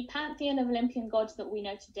 the pantheon of Olympian gods that we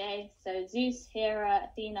know today, so Zeus, Hera,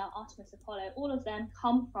 Athena, Artemis, Apollo, all of them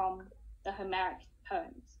come from the Homeric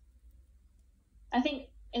poems. I think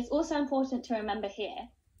it's also important to remember here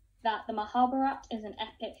that the Mahabharata is an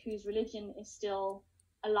epic whose religion is still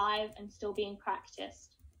alive and still being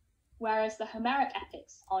practiced, whereas the Homeric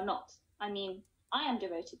epics are not. I mean, I am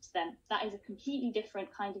devoted to them. That is a completely different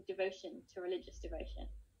kind of devotion to religious devotion.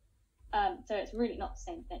 So it's really not the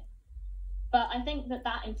same thing. But I think that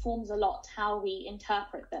that informs a lot how we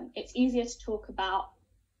interpret them. It's easier to talk about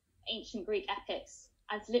ancient Greek epics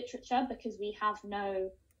as literature because we have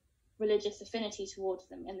no religious affinity towards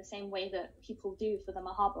them in the same way that people do for the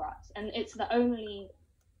Mahabharata. And it's the only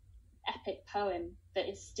epic poem that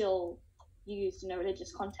is still used in a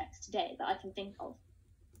religious context today that I can think of.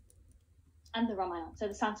 And the Ramayana, so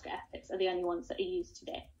the Sanskrit epics are the only ones that are used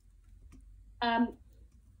today.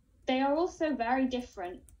 They are also very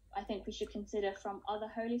different, I think we should consider, from other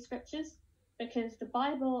holy scriptures, because the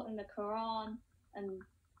Bible and the Quran and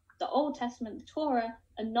the Old Testament, the Torah,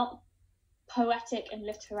 are not poetic and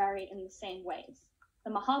literary in the same ways.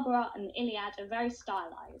 The Mahabharata and the Iliad are very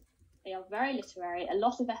stylized. They are very literary. A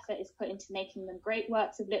lot of effort is put into making them great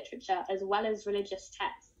works of literature as well as religious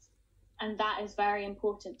texts, and that is very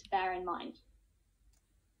important to bear in mind.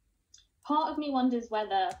 Part of me wonders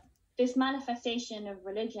whether this manifestation of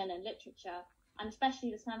religion and literature, and especially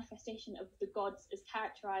this manifestation of the gods as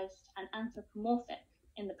characterized and anthropomorphic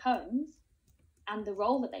in the poems, and the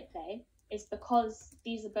role that they play, is because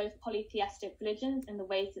these are both polytheistic religions in the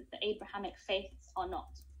ways that the Abrahamic faiths are not.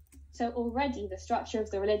 So already the structure of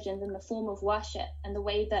the religions and the form of worship and the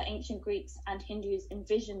way that ancient Greeks and Hindus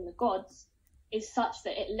envision the gods is such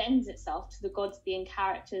that it lends itself to the gods being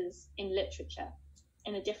characters in literature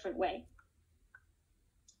in a different way.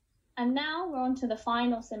 And now we're on to the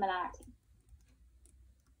final similarity.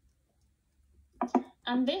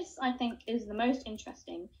 And this, I think, is the most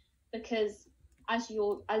interesting because, as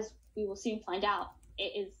we will soon find out,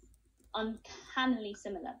 it is uncannily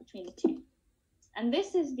similar between the two. And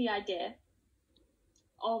this is the idea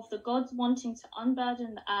of the gods wanting to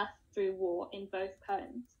unburden the earth through war in both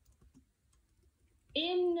poems.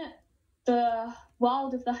 In the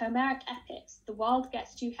world of the Homeric epics, the world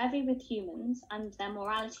gets too heavy with humans and their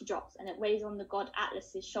morality drops, and it weighs on the god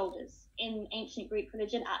Atlas's shoulders. In ancient Greek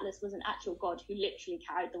religion, Atlas was an actual god who literally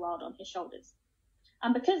carried the world on his shoulders.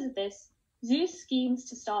 And because of this, Zeus schemes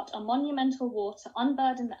to start a monumental war to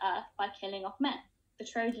unburden the earth by killing off men, the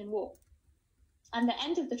Trojan War. And the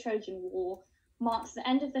end of the Trojan War marks the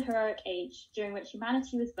end of the heroic age, during which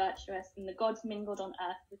humanity was virtuous and the gods mingled on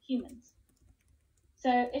earth with humans.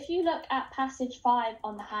 So if you look at passage 5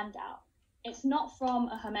 on the handout, it's not from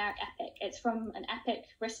a Homeric epic, it's from an epic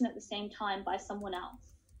written at the same time by someone else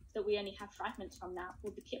that we only have fragments from now,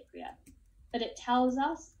 called the Cypria. But it tells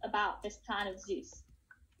us about this plan of Zeus,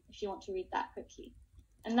 if you want to read that quickly.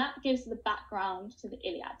 And that gives the background to the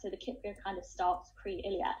Iliad. So the Cypria kind of starts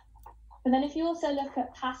pre-Iliad. But then if you also look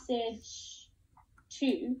at passage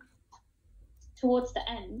 2, towards the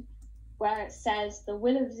end, where it says the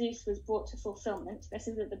will of Zeus was brought to fulfillment, this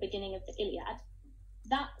is at the beginning of the Iliad,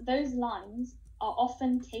 those lines are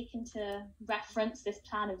often taken to reference this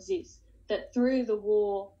plan of Zeus, that through the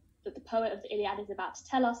war that the poet of the Iliad is about to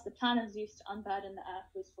tell us, the plan of Zeus to unburden the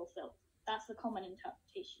earth was fulfilled. That's the common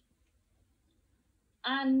interpretation.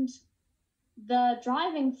 And the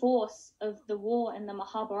driving force of the war in the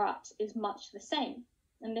Mahabharata is much the same,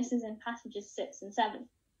 and this is in passages 6 and 7.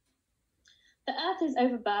 The earth is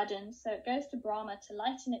overburdened, so it goes to Brahma to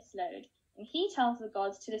lighten its load, and he tells the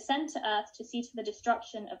gods to descend to earth to see to the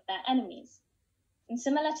destruction of their enemies. And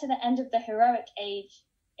similar to the end of the heroic age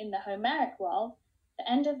in the Homeric world, the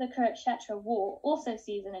end of the Kurukshetra war also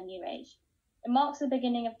sees in a new age. It marks the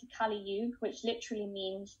beginning of the Kali Yuga, which literally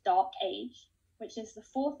means dark age, which is the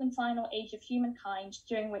fourth and final age of humankind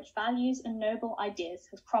during which values and noble ideas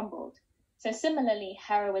have crumbled. So similarly,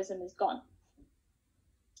 heroism is gone.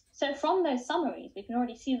 So from those summaries, we can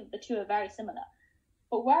already see that the two are very similar.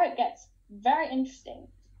 But where it gets very interesting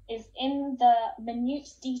is in the minute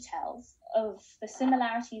details of the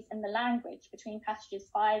similarities in the language between passages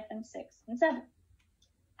 5 and 6 and 7.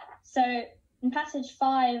 So in passage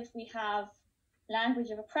 5, we have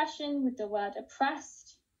language of oppression with the word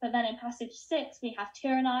oppressed. But then in passage 6, we have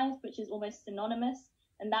tyrannized, which is almost synonymous,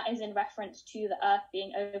 and that is in reference to the earth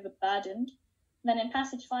being overburdened. Then in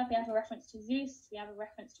passage 5, we have a reference to Zeus, we have a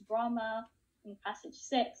reference to Brahma in passage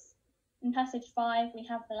 6. In passage 5, we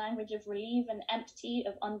have the language of relieve and empty,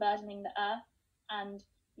 of unburdening the earth. And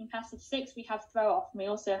in passage 6, we have throw off, and we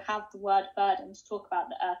also have the word burden to talk about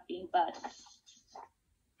the earth being burdened.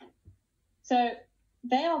 So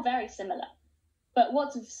they are very similar. But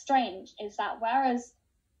what's strange is that whereas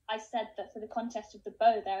I said that for the contest of the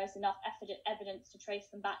bow, there is enough evidence to trace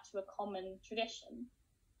them back to a common tradition,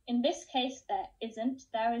 in this case, there isn't.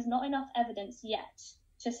 There is not enough evidence yet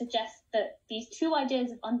to suggest that these two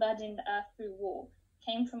ideas of unburdening the earth through war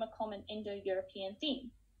came from a common Indo-European theme.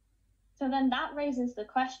 So then that raises the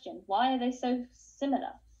question, why are they so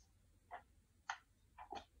similar?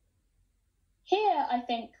 Here, I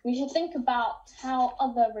think we should think about how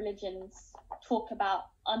other religions talk about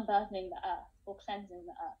unburdening the earth or cleansing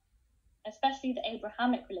the earth, especially the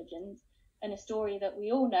Abrahamic religions, and a story that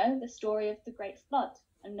we all know, the story of the Great Flood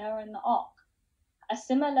and Noah and the Ark. A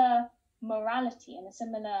similar morality and a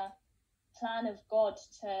similar plan of God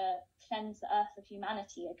to cleanse the earth of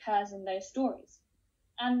humanity occurs in those stories.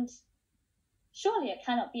 And surely it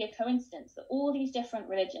cannot be a coincidence that all these different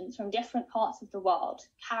religions from different parts of the world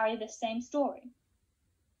carry this same story.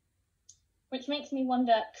 Which makes me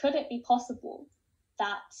wonder, could it be possible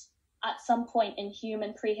that at some point in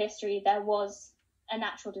human prehistory there was a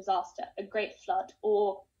natural disaster, a great flood,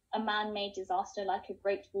 or a man-made disaster like a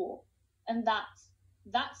great war, and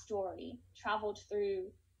that story traveled through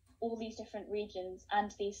all these different regions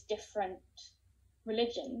and these different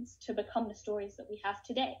religions to become the stories that we have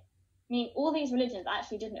today? I mean, all these religions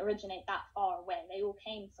actually didn't originate that far away. They all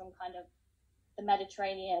came from kind of the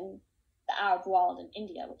Mediterranean, the Arab world, and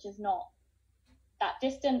India, which is not that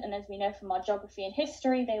distant, and as we know from our geography and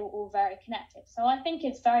history, they were all very connected. So I think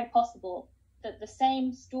it's very possible that the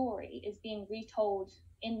same story is being retold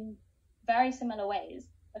in very similar ways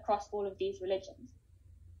across all of these religions.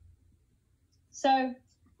 So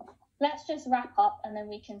let's just wrap up and then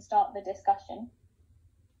we can start the discussion.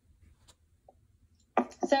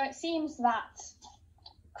 So it seems that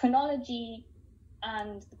chronology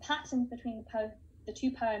and the patterns between the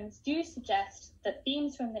two poems do suggest that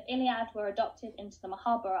themes from the Iliad were adopted into the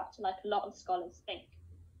Mahabharata, like a lot of scholars think.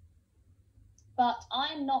 But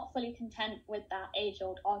I'm not fully content with that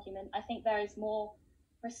age-old argument. I think there is more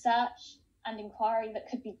research and inquiry that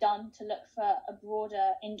could be done to look for a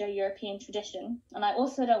broader Indo-European tradition. And I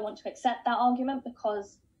also don't want to accept that argument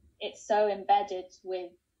because it's so embedded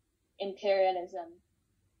with imperialism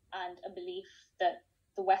and a belief that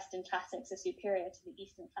the Western classics are superior to the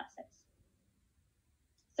Eastern classics.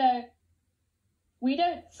 So we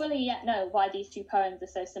don't fully yet know why these two poems are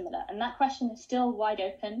so similar, and that question is still wide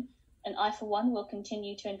open, and I, for one, will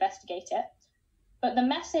continue to investigate it. But the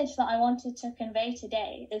message that I wanted to convey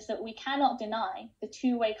today is that we cannot deny the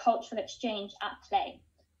two-way cultural exchange at play,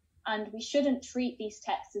 and we shouldn't treat these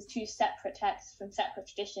texts as two separate texts from separate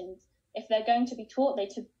traditions. If they're going to be taught,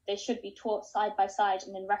 they should be taught side by side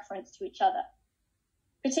and in reference to each other.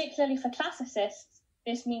 Particularly for classicists,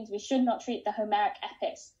 this means we should not treat the Homeric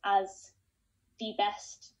epics as the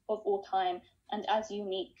best of all time and as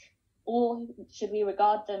unique, or should we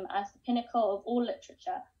regard them as the pinnacle of all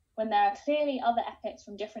literature when there are clearly other epics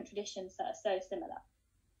from different traditions that are so similar.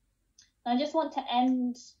 And I just want to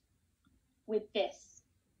end with this.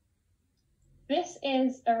 This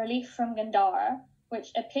is a relief from Gandhara,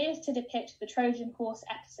 which appears to depict the Trojan horse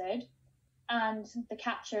episode and the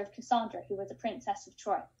capture of Cassandra, who was a princess of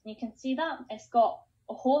Troy. And you can see that it's got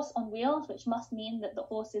a horse on wheels, which must mean that the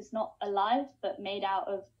horse is not alive, but made out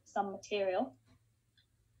of some material.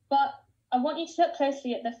 But I want you to look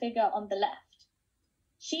closely at the figure on the left.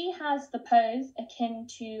 She has the pose akin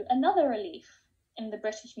to another relief in the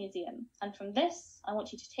British Museum. And from this, I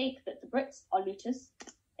want you to take that the Brits are looters.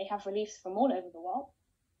 They have reliefs from all over the world.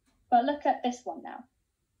 But look at this one now.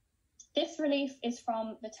 This relief is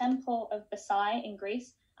from the Temple of Versailles in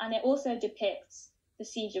Greece, and it also depicts the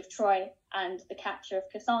siege of Troy and the capture of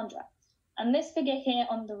Cassandra. And this figure here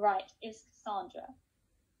on the right is Cassandra.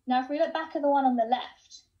 Now, if we look back at the one on the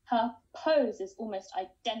left, her pose is almost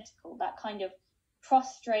identical, that kind of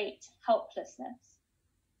prostrate helplessness.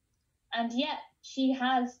 And yet she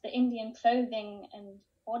has the Indian clothing and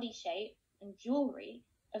body shape and jewelry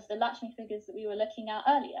of the Lakshmi figures that we were looking at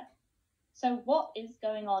earlier. So what is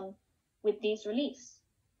going on with these reliefs?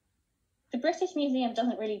 The British Museum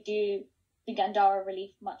doesn't really do the Gandhara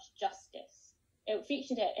relief much justice. It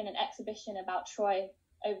featured it in an exhibition about Troy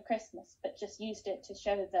over Christmas, but just used it to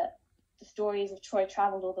show that the stories of Troy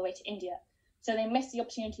travelled all the way to India. So they missed the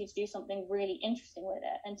opportunity to do something really interesting with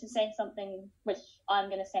it and to say something which I'm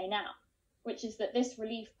going to say now, which is that this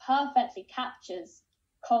relief perfectly captures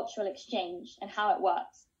cultural exchange and how it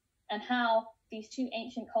works, and how these two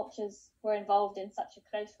ancient cultures were involved in such a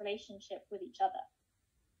close relationship with each other.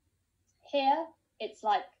 Here, it's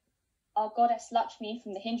like our goddess Lakshmi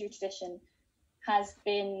from the Hindu tradition has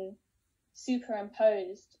been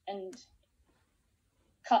superimposed and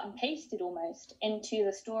cut and pasted almost into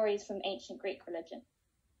the stories from ancient Greek religion.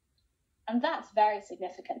 And that's very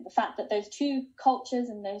significant, the fact that those two cultures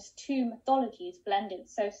and those two mythologies blended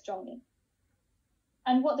so strongly.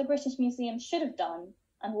 And what the British Museum should have done,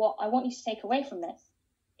 and what I want you to take away from this,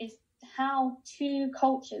 is how two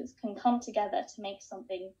cultures can come together to make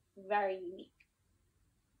something very unique.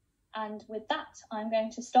 And with that, I'm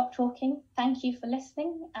going to stop talking. Thank you for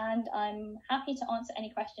listening, and I'm happy to answer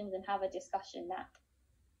any questions and have a discussion now.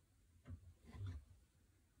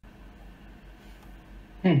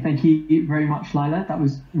 Okay, thank you very much, Lylaah. That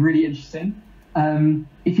was really interesting.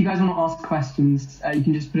 If you guys want to ask questions, you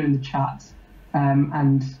can just put it in the chat,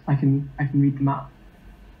 and I can read them out.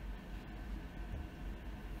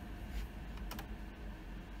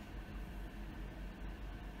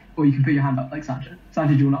 Or you can put your hand up like Sandra.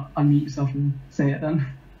 Sandra, do you want to unmute yourself and say it then?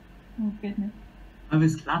 Oh, goodness. I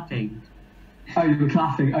was clapping. Oh, you were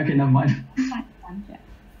clapping. Okay, never mind. Thanks, Sandra.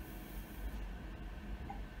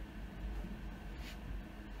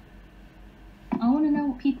 I want to know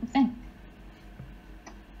what people think.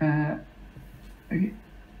 Okay.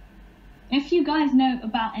 If you guys know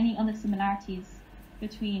about any other similarities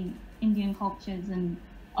between Indian cultures and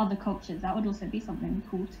other cultures, that would also be something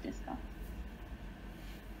cool to discuss.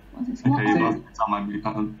 Okay, you asked me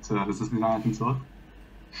does this mean I can talk?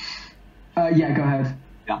 Yeah, go ahead.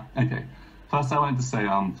 Yeah, okay. First I wanted to say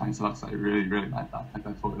thanks a lot, because I really liked that. I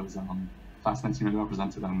thought it was fascinatingly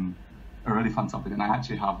represented and a really fun topic, and I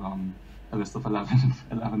actually have a list of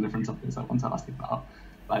 11 different topics I want to ask you about.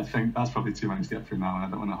 But I think that's probably too many to get through now, and I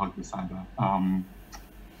don't want to hog this either.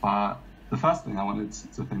 But the first thing I wanted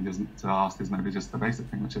to ask is maybe just the basic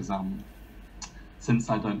thing, which is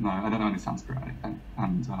since I don't know any Sanskrit or anything,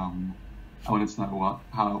 and I wanted to know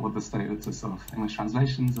what the status of English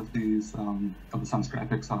translations of these of the Sanskrit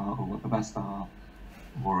epics are, or what the best are,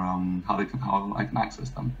 or how I can access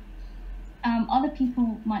them. Other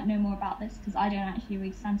people might know more about this because I don't actually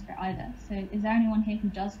read Sanskrit either. So is there anyone here who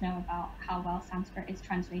does know about how well Sanskrit is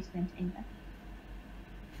translated into English?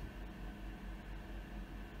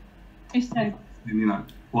 If so,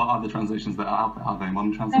 what are the translations that are out there? Are they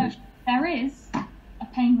modern translations? There is a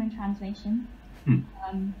Penguin translation,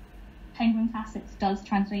 Penguin Classics does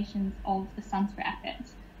translations of the Sanskrit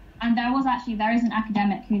epics. And there is an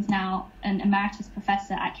academic who's now an emeritus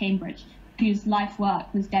professor at Cambridge whose life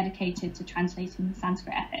work was dedicated to translating the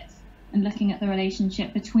Sanskrit epics and looking at the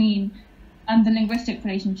relationship between, the linguistic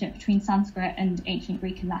relationship between Sanskrit and ancient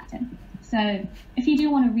Greek and Latin. So if you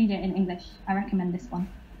do want to read it in English, I recommend this one.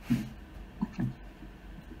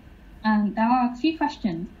 There are a few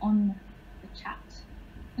questions on the chat.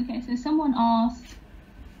 Okay, so someone asked,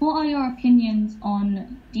 what are your opinions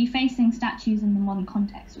on defacing statues in the modern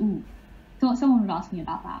context? Ooh, thought someone would ask me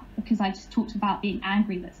about that because I just talked about being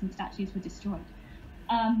angry that some statues were destroyed.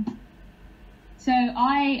 So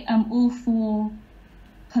I am all for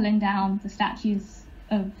pulling down the statues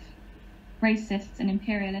of racists and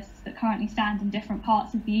imperialists that currently stand in different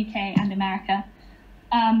parts of the UK and America.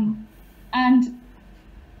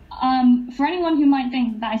 For anyone who might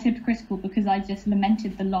think that is hypocritical because I just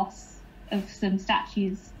lamented the loss of some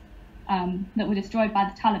statues that were destroyed by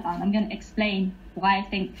the Taliban, I'm going to explain why I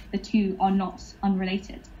think the two are not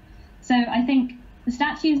unrelated. So I think the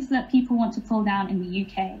statues that people want to pull down in the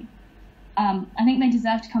UK, I think they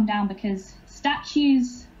deserve to come down because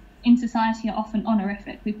statues in society are often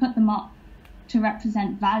honorific. We put them up to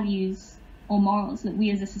represent values or morals that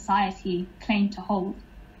we as a society claim to hold.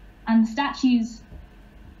 And the statues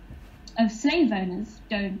of slave owners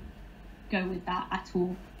don't go with that at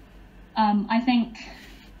all. I think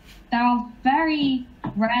there are very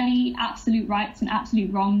rarely absolute rights and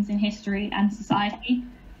absolute wrongs in history and society,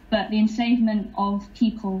 but the enslavement of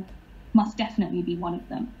people must definitely be one of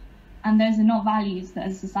them. And those are not values that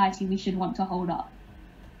as a society we should want to hold up.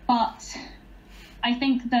 But I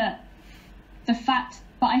think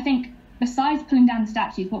besides pulling down the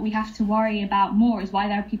statues, what we have to worry about more is why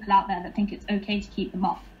there are people out there that think it's okay to keep them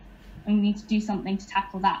up. And we need to do something to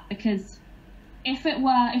tackle that, because if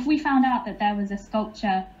we found out that there was a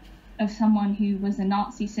sculpture of someone who was a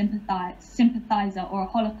Nazi sympathizer or a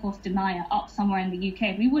Holocaust denier up somewhere in the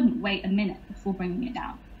UK, we wouldn't wait a minute before bringing it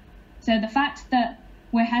down. So the fact that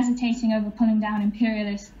we're hesitating over pulling down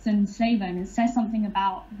imperialists and slave owners says something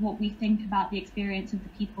about what we think about the experience of the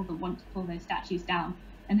people that want to pull those statues down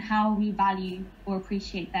and how we value or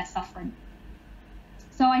appreciate their suffering.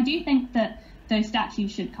 So I do think that those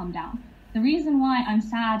statues should come down. The reason why I'm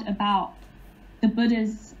sad about the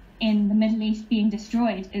Buddhas in the Middle East being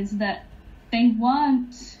destroyed is that they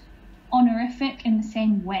weren't honorific in the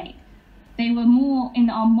same way. They were more, in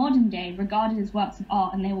our modern day, regarded as works of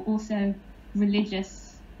art, and they were also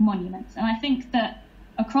religious monuments. And I think that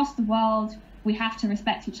across the world, we have to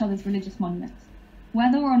respect each other's religious monuments.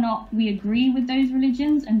 Whether or not we agree with those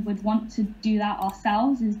religions and would want to do that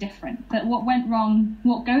ourselves is different. But what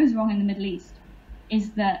goes wrong in the Middle East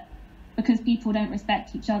is that because people don't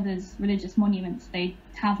respect each other's religious monuments, they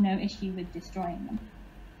have no issue with destroying them.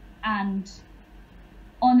 And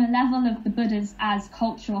on a level of the Buddhas as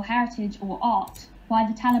cultural heritage or art, why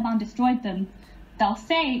the Taliban destroyed them, they'll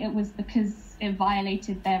say it was because it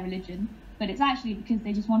violated their religion, but it's actually because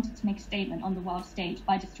they just wanted to make a statement on the world stage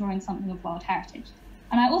by destroying something of world heritage.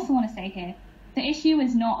 And I also want to say here, the issue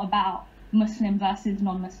is not about Muslim versus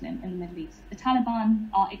non-Muslim in the Middle East. The Taliban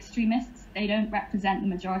are extremists. They don't represent the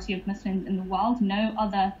majority of Muslims in the world. No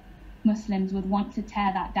other Muslims would want to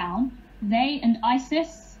tear that down. They and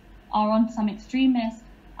ISIS are on some extremist,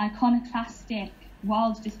 iconoclastic,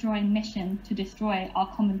 world-destroying mission to destroy our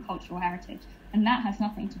common cultural heritage. And that has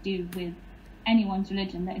nothing to do with anyone's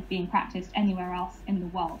religion that is being practiced anywhere else in the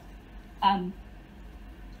world.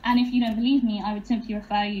 And if you don't believe me, I would simply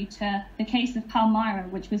refer you to the case of Palmyra,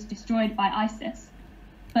 which was destroyed by ISIS.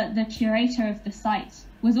 But the curator of the site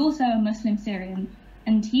was also a Muslim Syrian,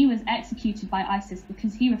 and he was executed by ISIS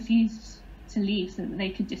because he refused to leave so that they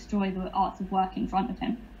could destroy the arts of work in front of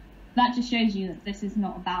him. That just shows you that this is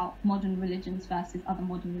not about modern religions versus other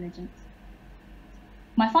modern religions.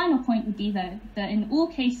 My final point would be, though, that in all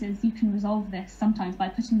cases you can resolve this sometimes by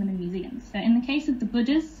putting them in museums. So in the case of the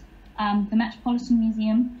Buddhas, the Metropolitan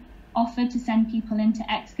Museum offered to send people in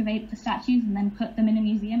to excavate the statues and then put them in a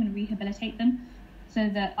museum and rehabilitate them so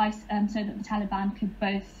that the Taliban could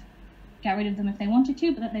both get rid of them if they wanted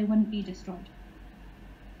to, but that they wouldn't be destroyed.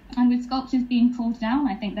 And with sculptures being pulled down,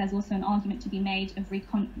 I think there's also an argument to be made of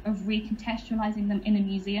recontextualizing them in a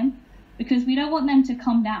museum, because we don't want them to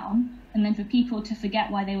come down and then for people to forget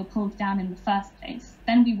why they were pulled down in the first place.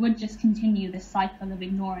 Then we would just continue this cycle of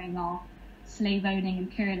ignoring our slave-owning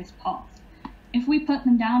imperialist past. If we put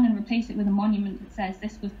them down and replace it with a monument that says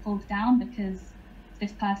this was pulled down because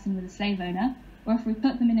this person was a slave owner, or if we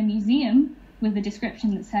put them in a museum with a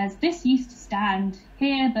description that says this used to stand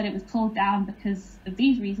here but it was pulled down because of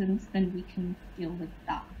these reasons, then we can deal with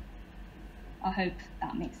that. I hope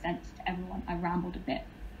that makes sense to everyone. I rambled a bit.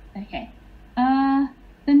 Okay.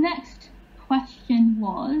 The next question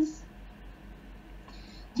was,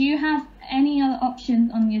 do you have any other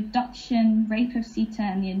options on the abduction, rape of Sita,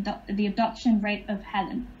 and the abduction, rape of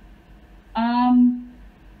Helen?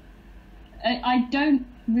 I don't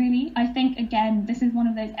really. I think, again, this is one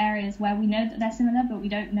of those areas where we know that they're similar, but we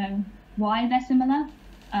don't know why they're similar.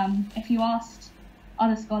 If you asked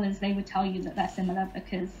other scholars, they would tell you that they're similar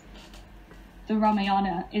because the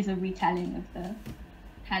Ramayana is a retelling of the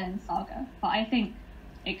Helen saga. But I think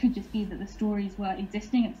it could just be that the stories were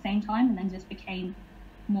existing at the same time and then just became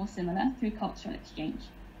more similar through cultural exchange.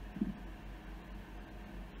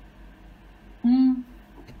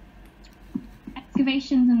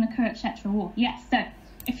 Excavations in the Kurukshetra War. Yes, so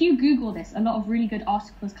if you Google this, a lot of really good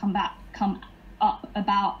articles come up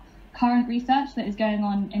about current research that is going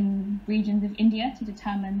on in regions of India to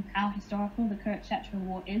determine how historical the Kurukshetra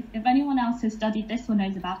War is. If anyone else has studied this or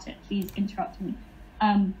knows about it, please interrupt me.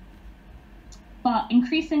 But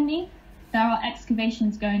increasingly, there are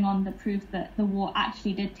excavations going on that prove that the war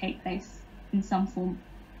actually did take place in some form.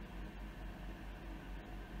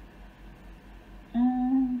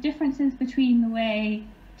 Differences between the way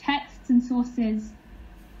texts and sources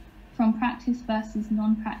from practice versus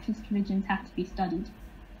non-practiced religions have to be studied.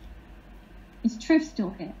 Is Triv still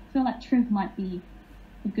here? I feel like Triv might be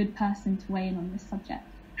a good person to weigh in on this subject.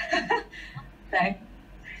 No.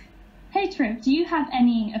 Hey Triv, do you have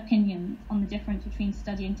any opinions on the difference between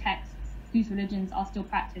studying texts whose religions are still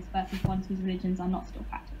practiced versus ones whose religions are not still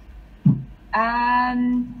practiced?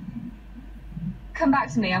 Come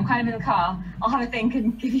back to me. I'm kind of in the car. I'll have a think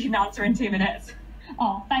and give you an answer in 2 minutes.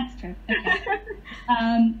 Oh, thanks, Triv. Okay.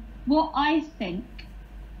 What I think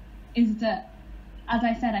is that, as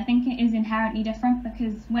I said, I think it is inherently different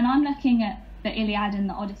because when I'm looking at the Iliad and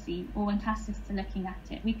the Odyssey, or when classicists are looking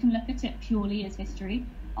at it, we can look at it purely as history.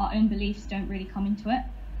 Our own beliefs don't really come into it.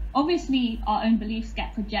 Obviously, our own beliefs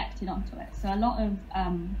get projected onto it. So a lot of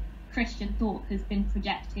Christian thought has been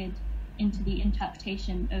projected into the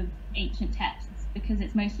interpretation of ancient texts because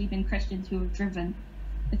it's mostly been Christians who have driven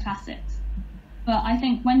the classics. But I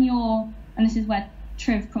think when you're, and this is where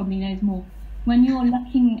Triv probably knows more, when you're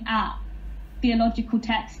looking at theological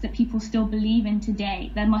texts that people still believe in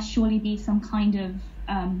today, there must surely be some kind of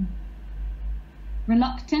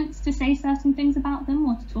reluctance to say certain things about them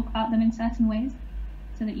or to talk about them in certain ways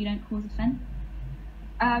so that you don't cause offence.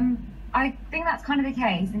 I think that's kind of the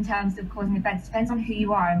case in terms of causing offence. It depends on who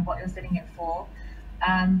you are and what you're studying it for.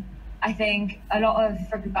 I think a lot of,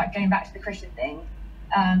 going back to the Christian thing,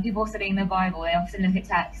 people studying the Bible, they often look at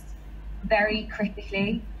texts very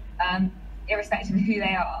critically, irrespective of who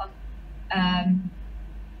they are. And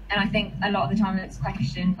I think a lot of the time it's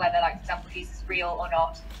questioned whether, like, for example, Jesus is real or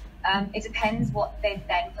not. It depends what they've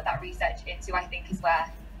then put that research into, I think, is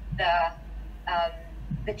where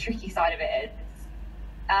the tricky side of it is.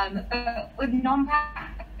 But with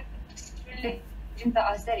non-practiced religions that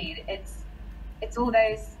are studied, it's all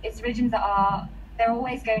those, it's religions that are, they're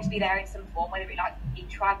always going to be there in some form, whether it be like in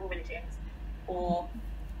tribal religions or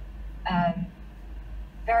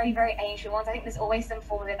very, very ancient ones. I think there's always some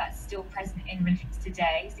form of it that's still present in religions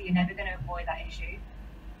today, so you're never going to avoid that issue.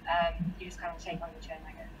 You just kind of take on the chin,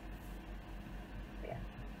 I guess. But yeah.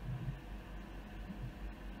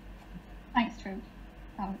 Thanks, Triv.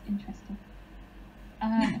 That was interesting.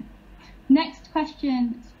 Next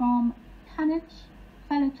question is from Tanij,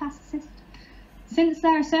 fellow classicist. Since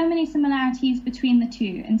there are so many similarities between the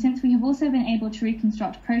two, and since we have also been able to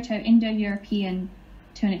reconstruct Proto-Indo-European,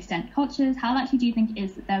 to an extent, cultures, how likely do you think it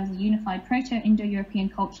is that there was a unified Proto-Indo-European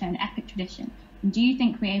culture and epic tradition? And do you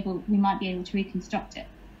think we might be able to reconstruct it?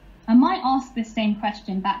 I might ask this same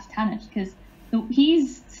question back to Tanij, because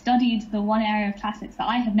he's studied the one area of classics that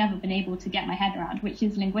I have never been able to get my head around, which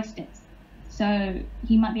is linguistics. So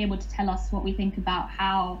he might be able to tell us what we think about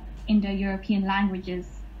how Indo-European languages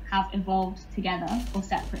have evolved together or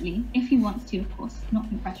separately, if he wants to, of course, not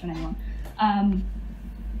putting pressure on anyone.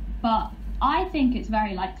 But I think it's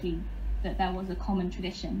very likely that there was a common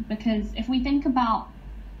tradition, because if we think about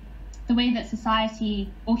the way that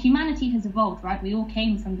society or humanity has evolved, right, we all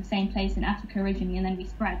came from the same place in Africa originally and then we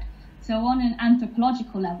spread. So on an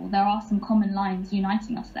anthropological level, there are some common lines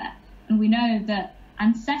uniting us there. And we know that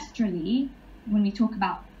ancestrally, when we talk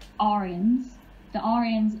about Aryans, the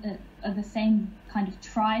Aryans are the same kind of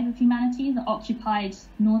tribe of humanity that occupied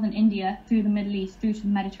northern India through the Middle East through to the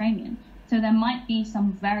Mediterranean. So there might be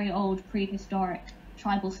some very old prehistoric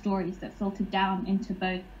tribal stories that filtered down into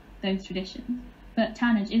both those traditions. But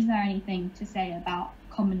Tanij, is there anything to say about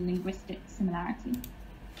common linguistic similarity?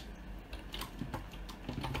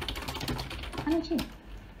 Tanij here.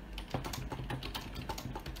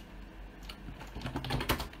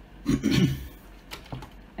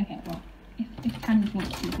 Okay, well, if Candice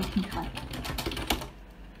wants to, we can type.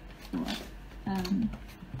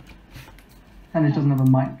 Candice doesn't have a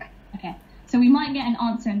mic. Okay, so we might get an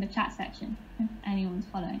answer in the chat section if anyone's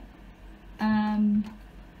following.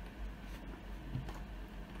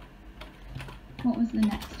 What was the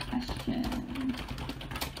next question?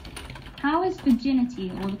 How is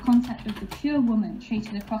virginity, or the concept of the pure woman,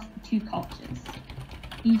 treated across the two cultures?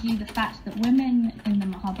 E.g. the fact that women in the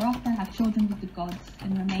Mahabharata have children with the gods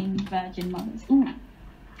and remain virgin mothers. Ooh,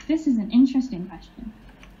 this is an interesting question.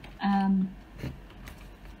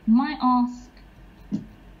 Might ask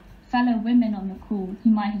fellow women on the call who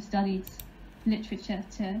might have studied literature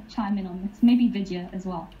to chime in on this. Maybe Vidya as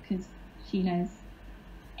well, because she knows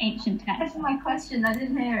ancient texts. That's my question. I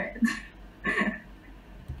didn't hear it.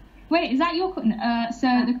 Wait, is that your question?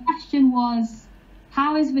 So the question was,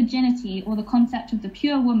 how is virginity, or the concept of the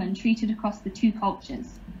pure woman, treated across the two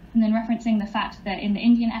cultures? And then referencing the fact that in the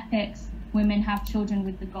Indian epics, women have children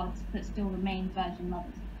with the gods but still remain virgin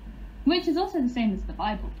mothers. Which is also the same as the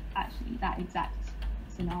Bible, actually, that exact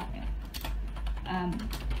scenario.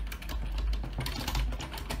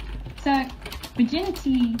 So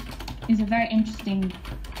virginity is a very interesting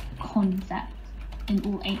concept in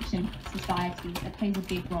all ancient societies. It plays a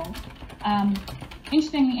big role.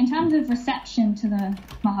 Interestingly, in terms of reception to the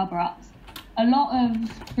Mahabharata, a lot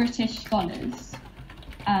of British scholars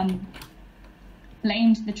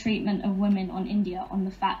blamed the treatment of women on India on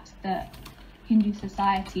the fact that Hindu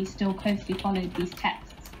society still closely followed these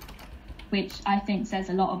texts, which I think says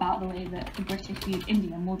a lot about the way that the British viewed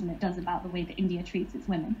India more than it does about the way that India treats its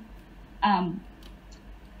women.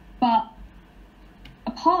 But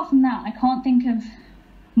apart from that, I can't think of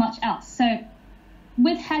much else. So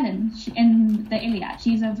with Helen in the Iliad,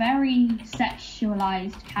 she's a very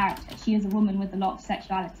sexualized character. She is a woman with a lot of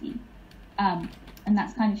sexuality. And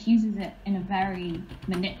that's kind of, she uses it in a very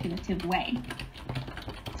manipulative way.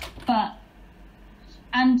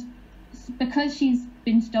 And because she's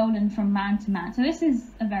been stolen from man to man, so this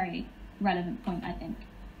is a very relevant point, I think.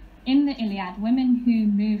 In the Iliad, women who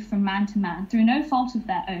move from man to man through no fault of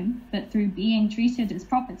their own, but through being treated as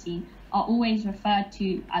property, are always referred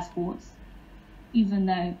to as whores, even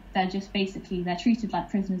though they're just basically, they're treated like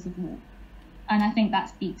prisoners of war. And I think that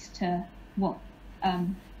speaks to what,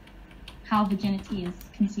 how virginity is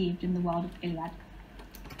conceived in the world of Iliad.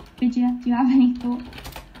 Vidya, do you have any thoughts?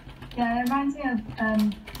 Yeah, it reminds me of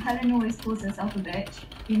Helen always calls herself a bitch,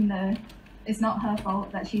 even though it's not her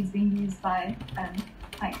fault that she's being used by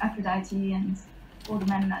like Aphrodite and all the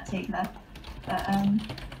men that take her. But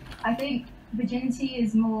I think virginity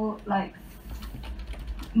is more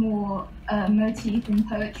motif in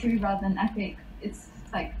poetry rather than epic. It's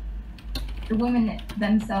like the women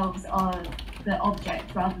themselves are the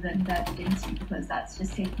object rather than their virginity, because that's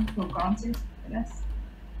just taken for granted, I guess.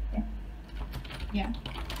 Yeah.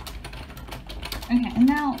 Okay, and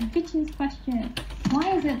now Vidya's question.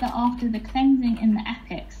 Why is it that after the cleansing in the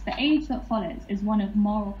epics, the age that follows is one of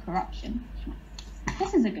moral corruption?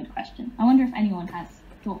 This is a good question. I wonder if anyone has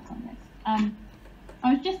thoughts on this.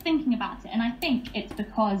 I was just thinking about it, and I think it's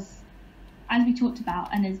because, as we talked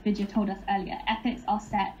about, and as Vidya told us earlier, epics are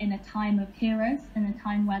set in a time of heroes, in a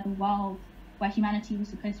time where the world, where humanity was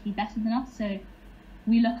supposed to be better than us. So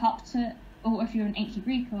we look up to, or if you're an ancient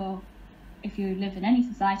Greek, or if you live in any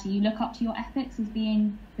society, you look up to your epics as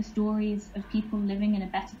being the stories of people living in a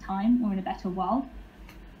better time or in a better world.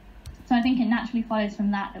 So I think it naturally follows from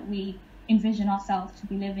that we envision ourselves to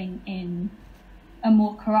be living in a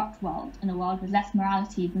more corrupt world, in a world with less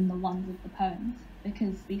morality than the ones of the poems,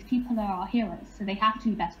 because these people are our heroes, so they have to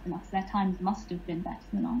be better than us. Their times must have been better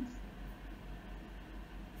than ours.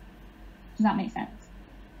 Does that make sense?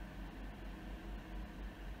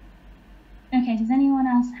 Okay, does anyone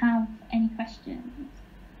else have any questions?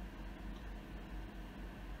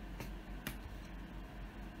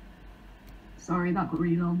 Sorry, that got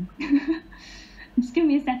really long. Just give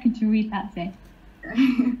me a second to read that thing.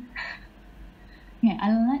 Yeah,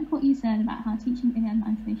 I like what you said about how teaching Iliad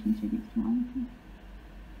information tributes to morality.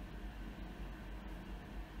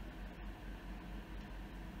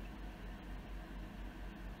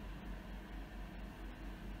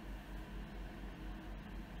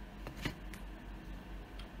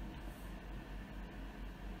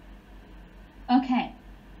 Okay.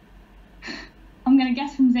 I'm going to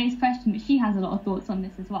guess from Zay's question, but she has a lot of thoughts on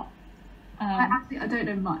this as well. I don't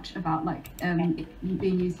know much about it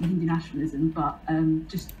being used in Hindu nationalism, but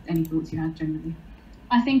just any thoughts you had generally.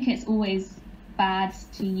 I think it's always bad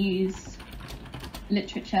to use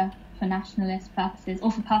literature for nationalist purposes,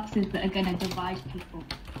 or for purposes that are going to divide people.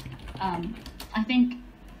 I think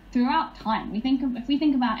throughout time. If we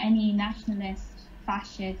think about any nationalist,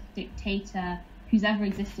 fascist, dictator who's ever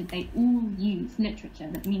existed, they all use literature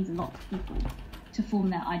that means a lot to people to form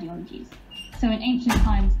their ideologies. So in ancient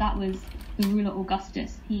times, that was the ruler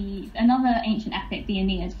Augustus. Another ancient epic, the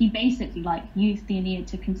Iliad, he basically used the Iliad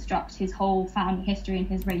to construct his whole family history and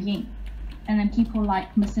his regime. And then people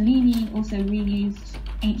like Mussolini also reused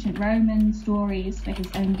ancient Roman stories for his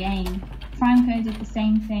own gain. Franco did the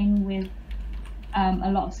same thing with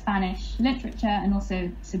a lot of Spanish literature, and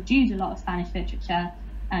also subdued a lot of Spanish literature.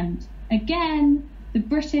 And again, the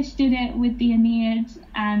British did it with the Aeneid,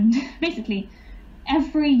 and basically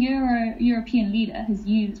every European leader has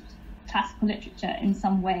used classical literature in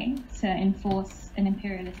some way to enforce an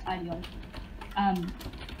imperialist ideology.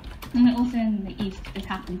 And also in the East, this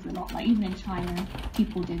happens a lot. Like even in China,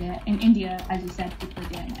 people did it. In India, as you said, people are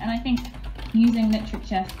doing it. And I think using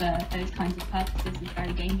literature for those kinds of purposes is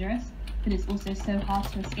very dangerous, but it's also so hard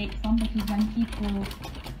to escape from, because when people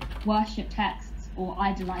worship texts or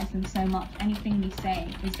idolize them so much, anything you say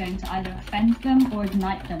is going to either offend them or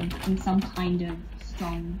ignite them in some kind of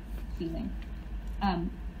strong feeling.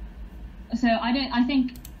 So I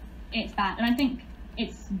think it's bad, and I think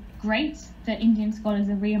it's great that Indian scholars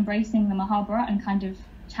are re-embracing the Mahabharata and kind of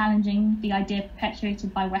challenging the idea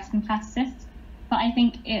perpetuated by Western classicists. But I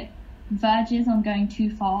think it verges on going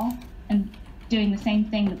too far and doing the same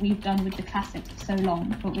thing that we've done with the classics for so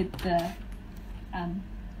long, but with the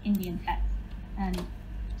Indian text. And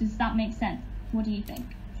does that make sense? What do you think?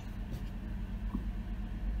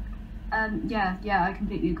 Yeah, I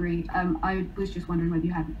completely agree. I was just wondering whether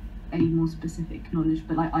you had any more specific knowledge,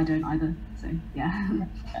 but I don't either. So yeah.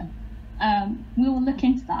 We will look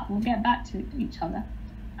into that. We'll get back to each other.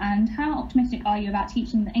 And how optimistic are you about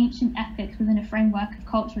teaching the ancient epics within a framework of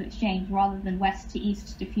cultural exchange rather than west to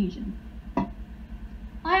east diffusion?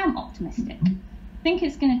 I am optimistic. I think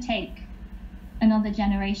it's going to take another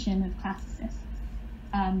generation of classicists.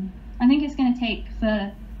 I think it's going to take for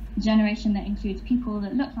a generation that includes people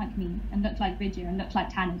that look like me and look like Vidya and look like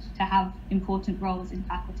Tanij to have important roles in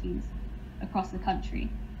faculties across the country.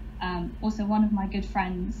 Also, one of my good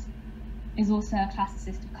friends is also a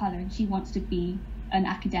classicist of colour, and she wants to be an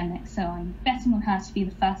academic, so I'm betting on her to be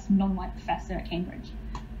the first non-white professor at Cambridge.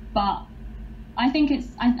 But I think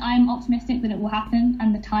I'm optimistic that it will happen,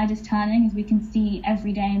 and the tide is turning, as we can see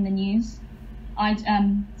every day in the news.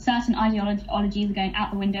 Certain ideologies are going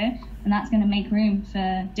out the window, and that's going to make room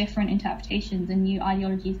for different interpretations and new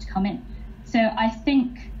ideologies to come in. So I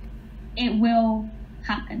think it will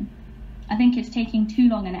happen. I think it's taking too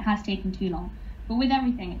long, and it has taken too long. But with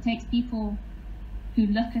everything, it takes people who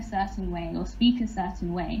look a certain way or speak a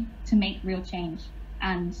certain way to make real change.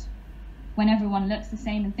 And when everyone looks the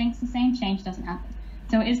same and thinks the same, change doesn't happen.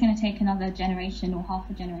 So it is going to take another generation or half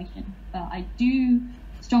a generation. But I do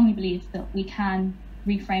strongly believe that we can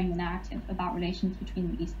reframe the narrative about relations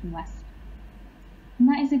between the East and West. And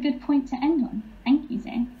that is a good point to end on. Thank you,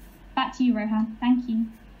 Zane. Back to you, Rohan. Thank you.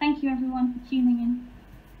 Thank you, everyone, for tuning in.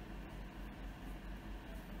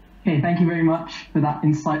 Okay, thank you very much for that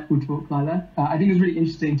insightful talk, Lylaah. I think it was really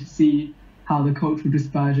interesting to see how the cultural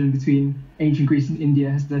dispersion between ancient Greece and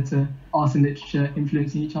India has led to art and literature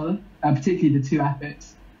influencing each other, particularly the two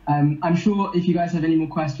epics. I'm sure if you guys have any more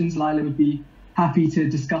questions, Lylaah would be happy to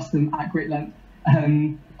discuss them at great length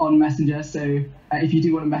on Messenger. So if you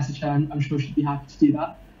do want to message her, I'm sure she'd be happy to do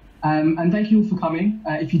that. And thank you all for coming.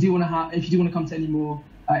 If you do want to come to any more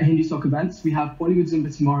Hindu Sock events, we have Bollywood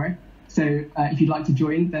Zumba tomorrow. So if you'd like to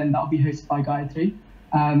join, then that'll be hosted by Gayatri.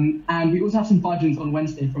 And we also have some bhajans on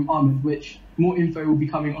Wednesday from Ahmed, which more info will be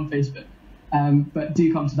coming on Facebook. But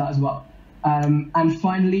do come to that as well. And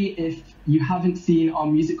finally, if you haven't seen our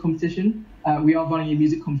music competition, we are running a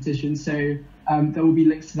music competition. So there will be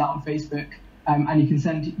links to that on Facebook. And you can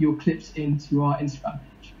send your clips into our Instagram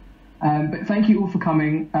page. But thank you all for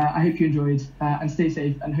coming. I hope you enjoyed and stay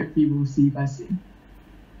safe, and hopefully we'll see you guys soon.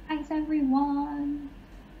 Thanks, everyone.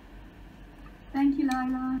 Thank you,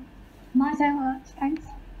 Lylaah. My so much. Thanks.